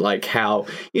fact that like how,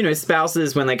 you know,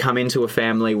 spouses, when they come into a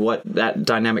family, what that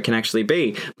dynamic can actually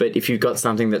be. But if you've got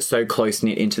something that's so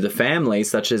close-knit into the family,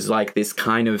 such as like this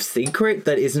kind of secret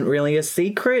that isn't really a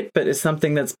secret, but is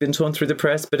something that's been torn through the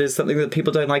press, but is something that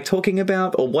people don't like talking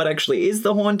about, or what actually is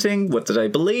the haunting, what do they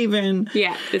believe in,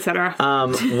 etc.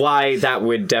 Why that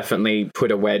would definitely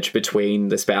put a wedge between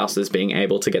the spouses being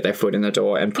able to get their foot in the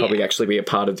door and probably actually be a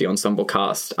part of the ensemble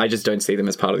cast. I just don't see them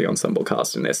as part of the ensemble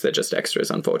cast in this. They're just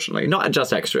extras, unfortunately. Not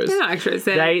just extras. They're not extras.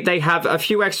 They have a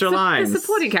few extra lines. They're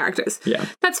supporting characters. Yeah.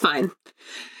 That's fine.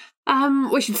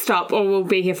 We should stop or we'll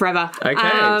be here forever. Okay,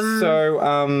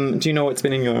 so do you know what's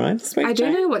been in your eye this week? I do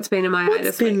know what's been in my eye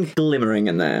this week. What's been glimmering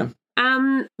in there?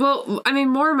 Well, I mean,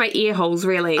 more in my ear holes,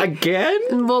 really. Again?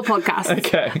 More podcasts.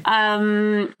 Okay.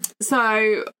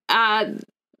 So,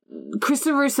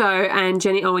 Kristen Russo and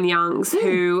Jenny Owen Youngs,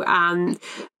 who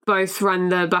both run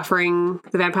the Buffering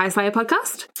the Vampire Slayer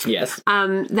podcast. Yes.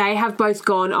 They have both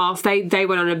gone off. They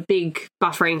went on a big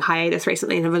buffering hiatus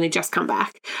recently and have only just come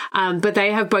back. But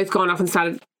they have both gone off and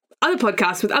started other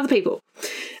podcasts with other people.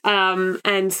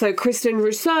 And so Kristen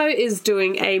Russo is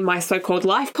doing a My So-Called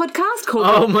Life podcast called...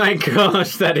 Oh my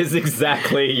gosh, that is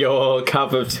exactly your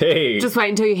cup of tea. Just wait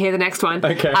until you hear the next one.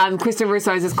 Okay. Kristen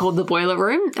Russo's is called The Boiler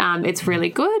Room. It's really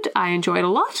good. I enjoy it a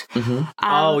lot.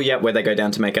 Where they go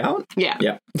down to make out? Yeah.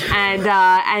 Yeah.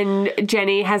 And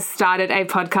Jenny has started a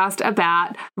podcast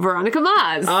about Veronica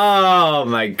Mars. Oh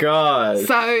my god.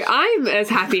 So I'm as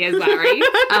happy as Larry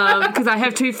because I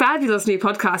have two fabulous new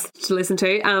podcasts to listen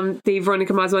to. The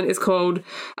Veronica Mars one is called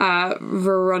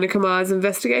Veronica Mars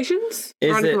Investigations.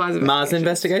 Mars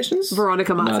Investigations?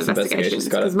 Veronica Mars Investigations.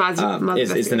 Got it.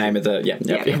 Mars is the name of the...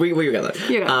 Yeah. We got that.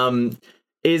 Yeah.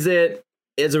 Is it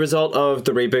as a result of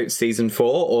the reboot season 4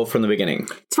 or from the beginning?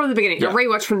 It's from the beginning. I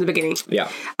rewatched from the beginning. Yeah.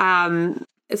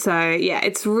 So, yeah,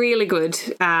 it's really good.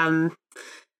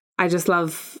 I just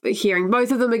love hearing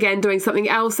both of them again doing something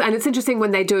else. And it's interesting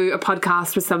when they do a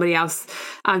podcast with somebody else,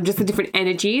 just the different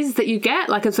energies that you get.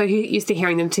 Like, I'm so used to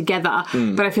hearing them together,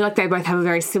 but I feel like they both have a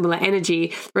very similar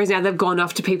energy. Whereas now they've gone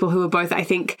off to people who are both, I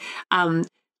think,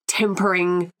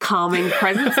 tempering, calming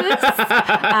presences.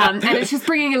 And it's just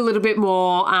bringing a little bit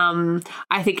more,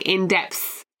 I think,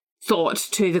 in-depth thought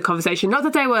to the conversation. Not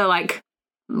that they were like,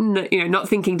 not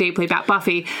thinking deeply about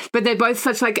Buffy, but they're both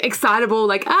such like excitable,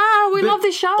 like, we love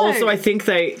this show. Also, I think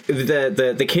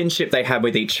the kinship they had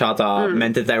with each other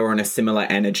meant that they were on a similar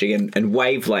energy and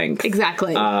wavelength.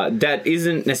 Exactly. That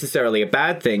isn't necessarily a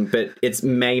bad thing, but it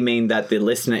may mean that the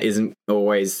listener isn't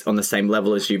always on the same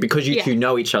level as you because you two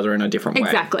know each other in a different way.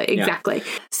 Exactly.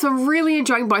 So really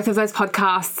enjoying both of those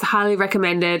podcasts, highly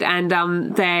recommended, and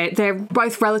they're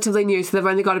both relatively new, so they've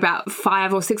only got about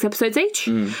 5 or 6 episodes each,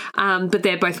 but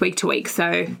they're both week to week,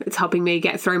 so it's helping me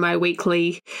get through my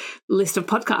weekly list of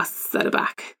podcasts that are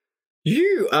back.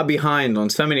 You are behind on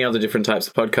so many other different types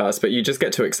of podcasts, but you just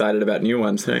get too excited about new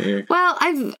ones, don't you? Well,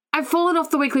 I've fallen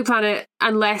off the Weekly Planet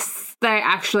unless they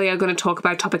actually are going to talk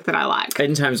about a topic that I like.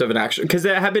 In terms of an actual... Because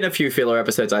there have been a few filler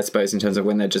episodes, I suppose, in terms of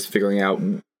when they're just figuring out,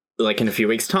 like in a few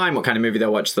weeks' time, what kind of movie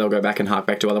they'll watch, so they'll go back and hark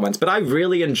back to other ones. But I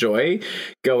really enjoy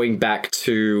going back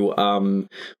to,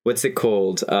 what's it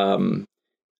called?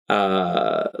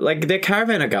 Like their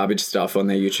Caravan of Garbage stuff on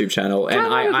their YouTube channel. And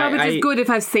Caravan of Garbage is good if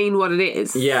I've seen what it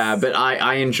is. Yeah, but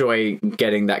I enjoy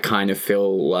getting that kind of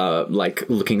feel, like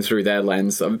looking through their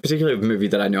lens, particularly a movie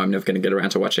that I know I'm never going to get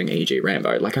around to watching, E.g.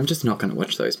 Rambo. Like, I'm just not going to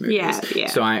watch those movies. Yeah.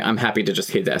 So I'm happy to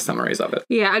just hear their summaries of it.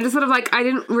 Yeah, I'm just sort of like, I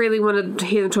didn't really want to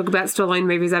hear them talk about Stallone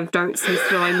movies. I don't see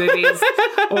Stallone movies.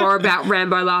 Or about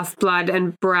Rambo Last Blood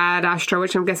and Brad Astro,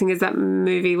 which I'm guessing is that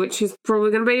movie, which is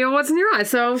probably going to be your What's in Your Eye.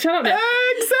 So shut up now.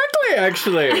 Exactly.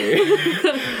 actually.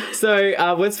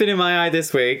 So what's been in my eye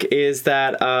this week is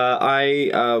that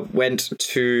I went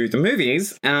to the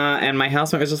movies and my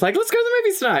housemate was just like, let's go to the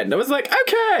movies tonight. And I was like,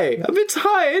 okay, I'm a bit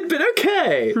tired, but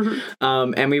okay.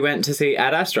 And we went to see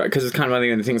Ad Astra because it's kind of one of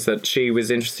the only things that she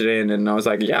was interested in. And I was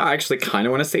like, yeah, I actually kind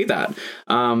of want to see that.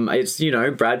 It's,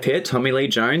 Brad Pitt, Tommy Lee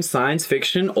Jones, science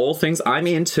fiction, all things I'm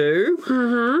into.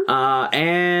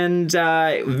 And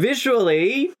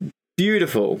visually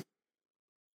beautiful.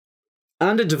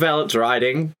 Underdeveloped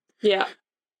writing. Yeah.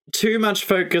 Too much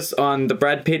focus on the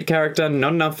Brad Pitt character,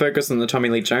 not enough focus on the Tommy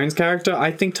Lee Jones character.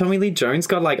 I think Tommy Lee Jones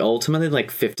got ultimately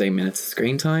 15 minutes of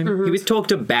screen time. He was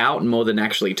talked about more than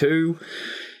actually 2.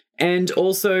 And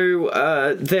also,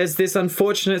 there's this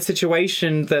unfortunate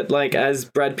situation that, as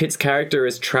Brad Pitt's character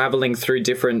is traveling through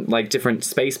different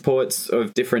spaceports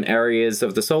of different areas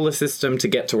of the solar system to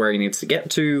get to where he needs to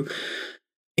get to,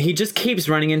 he just keeps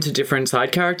running into different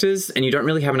side characters, and you don't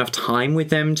really have enough time with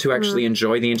them to actually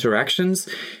enjoy the interactions.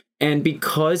 And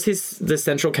because the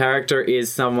central character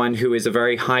is someone who is a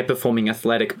very high-performing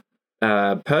athletic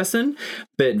person,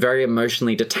 but very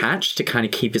emotionally detached to kind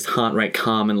of keep his heart rate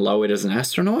calm and lowered as an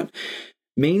astronaut,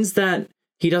 means that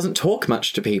he doesn't talk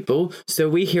much to people, so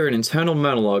we hear an internal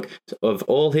monologue of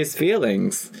all his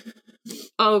feelings.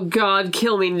 Oh, God,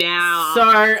 kill me now.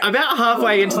 So, about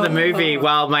halfway into the movie,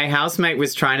 while my housemate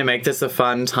was trying to make this a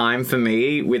fun time for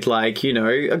me with,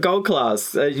 a gold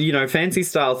class,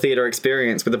 fancy-style theatre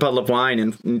experience with a bottle of wine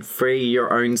and free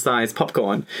your own size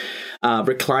popcorn,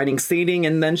 reclining seating,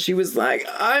 and then she was like,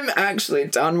 I'm actually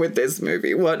done with this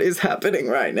movie. What is happening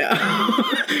right now?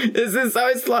 This is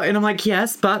so slow. And I'm like,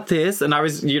 yes, but this. And I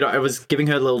was, I was giving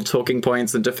her little talking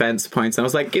points and defense points. And I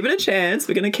was like, give it a chance.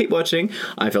 We're going to keep watching.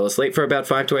 I fell asleep for about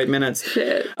 5 to 8 minutes.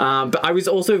 Shit. But I was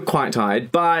also quite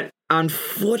tired. But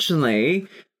unfortunately,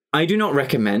 I do not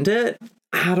recommend it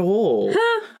at all.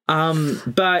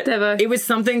 But Never. It was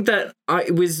something that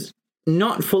it was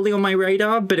not fully on my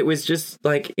radar, but it was just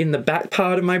in the back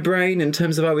part of my brain in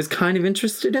terms of I was kind of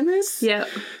interested in this. Yeah.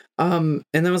 And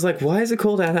then I was like, why is it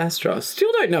called Ad Astra?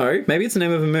 Still don't know. Maybe it's the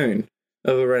name of a moon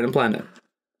of a random planet.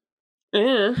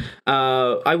 Yeah.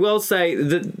 I will say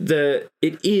that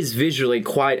it is visually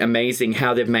quite amazing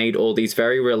how they've made all these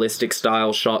very realistic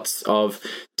style shots of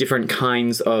different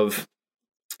kinds of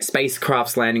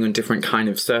spacecrafts landing on different kind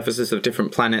of surfaces of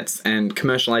different planets and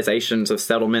commercializations of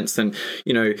settlements and,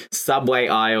 subway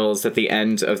aisles at the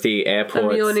end of the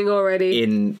airport. I'm yawning already.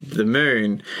 In the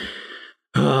moon.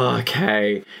 Oh,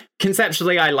 okay.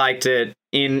 Conceptually, I liked it.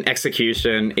 In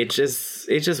execution, it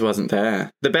just wasn't there.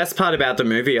 The best part about the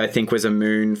movie, I think, was a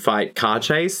moon fight car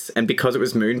chase. And because it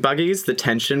was moon buggies, the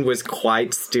tension was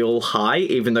quite still high,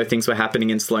 even though things were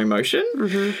happening in slow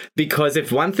motion. Because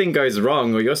if one thing goes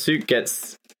wrong or your suit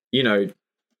gets,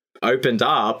 opened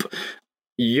up,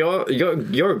 you're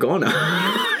a goner.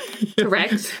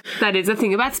 Correct. That is a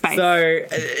thing about space. So,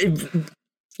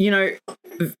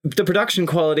 the production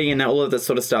quality and all of that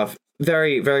sort of stuff,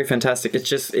 very, very fantastic. It's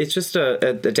just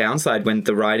a downside when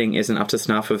the writing isn't up to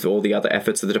snuff of all the other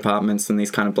efforts of the departments and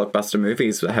these kind of blockbuster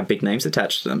movies that have big names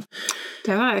attached to them.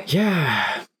 Don't I?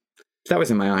 Yeah. That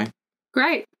was in my eye.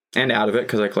 Great. And out of it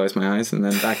because I closed my eyes and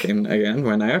then back in again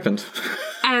when I opened.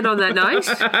 And on that note,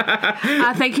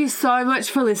 thank you so much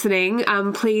for listening.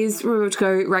 Please remember to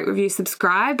go rate, review,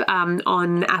 subscribe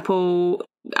on Apple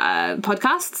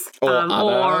podcasts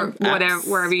or whatever,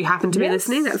 wherever you happen to be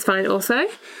listening. That's fine also.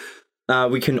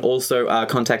 We can also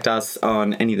contact us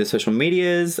on any of the social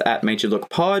medias at Major Look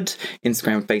Pod,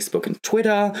 Instagram, Facebook, and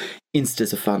Twitter.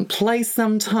 Insta's a fun place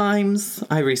sometimes.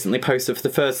 I recently posted for the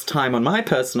first time on my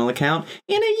personal account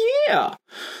in a year.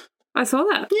 I saw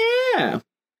that. Yeah.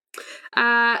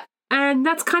 And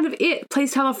that's kind of it.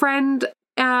 Please tell a friend,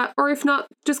 or if not,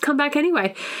 just come back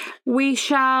anyway. We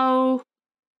shall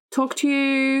talk to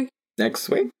you next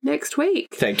week.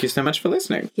 Thank you so much for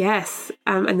listening. Yes.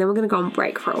 And then we're going to go on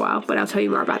break for a while, but I'll tell you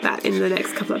more about that in the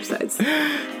next couple episodes.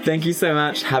 Thank you so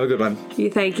much. Have a good one.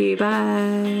 Thank you.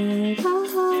 Bye. Bye.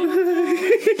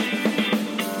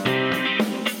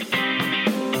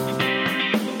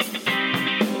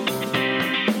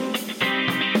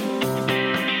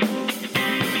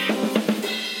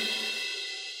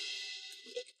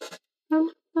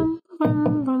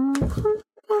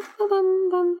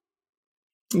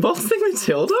 What was the thing,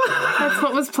 Matilda? That's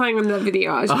what was playing on the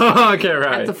video. Oh, okay,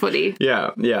 right. At the footy.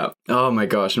 Yeah. Oh my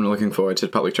gosh, I'm looking forward to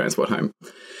public transport home.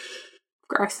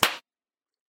 Gross.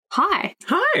 Hi.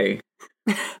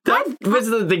 That was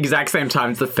the exact same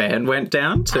time the fan went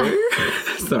down too.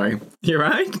 Sorry. You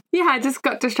right? Yeah, I just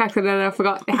got distracted and I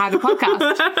forgot how to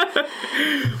podcast.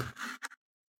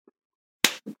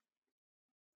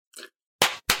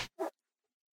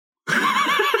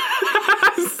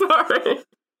 Sorry.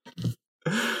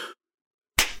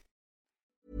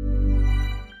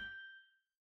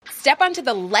 Step onto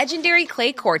the legendary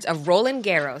clay courts of Roland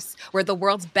Garros, where the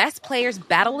world's best players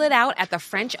battle it out at the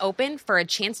French Open for a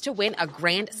chance to win a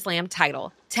Grand Slam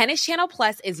title. Tennis Channel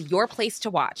Plus is your place to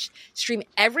watch. Stream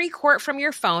every court from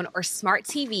your phone or smart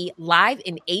TV live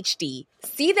in HD.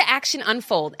 See the action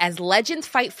unfold as legends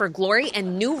fight for glory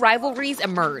and new rivalries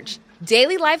emerge.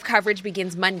 Daily live coverage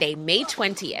begins Monday, May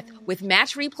 20th, with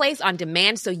match replays on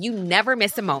demand so you never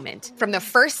miss a moment. From the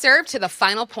first serve to the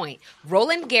final point,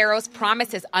 Roland Garros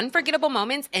promises unforgettable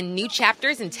moments and new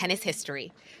chapters in tennis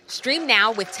history. Stream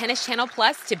now with Tennis Channel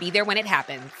Plus to be there when it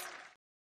happens.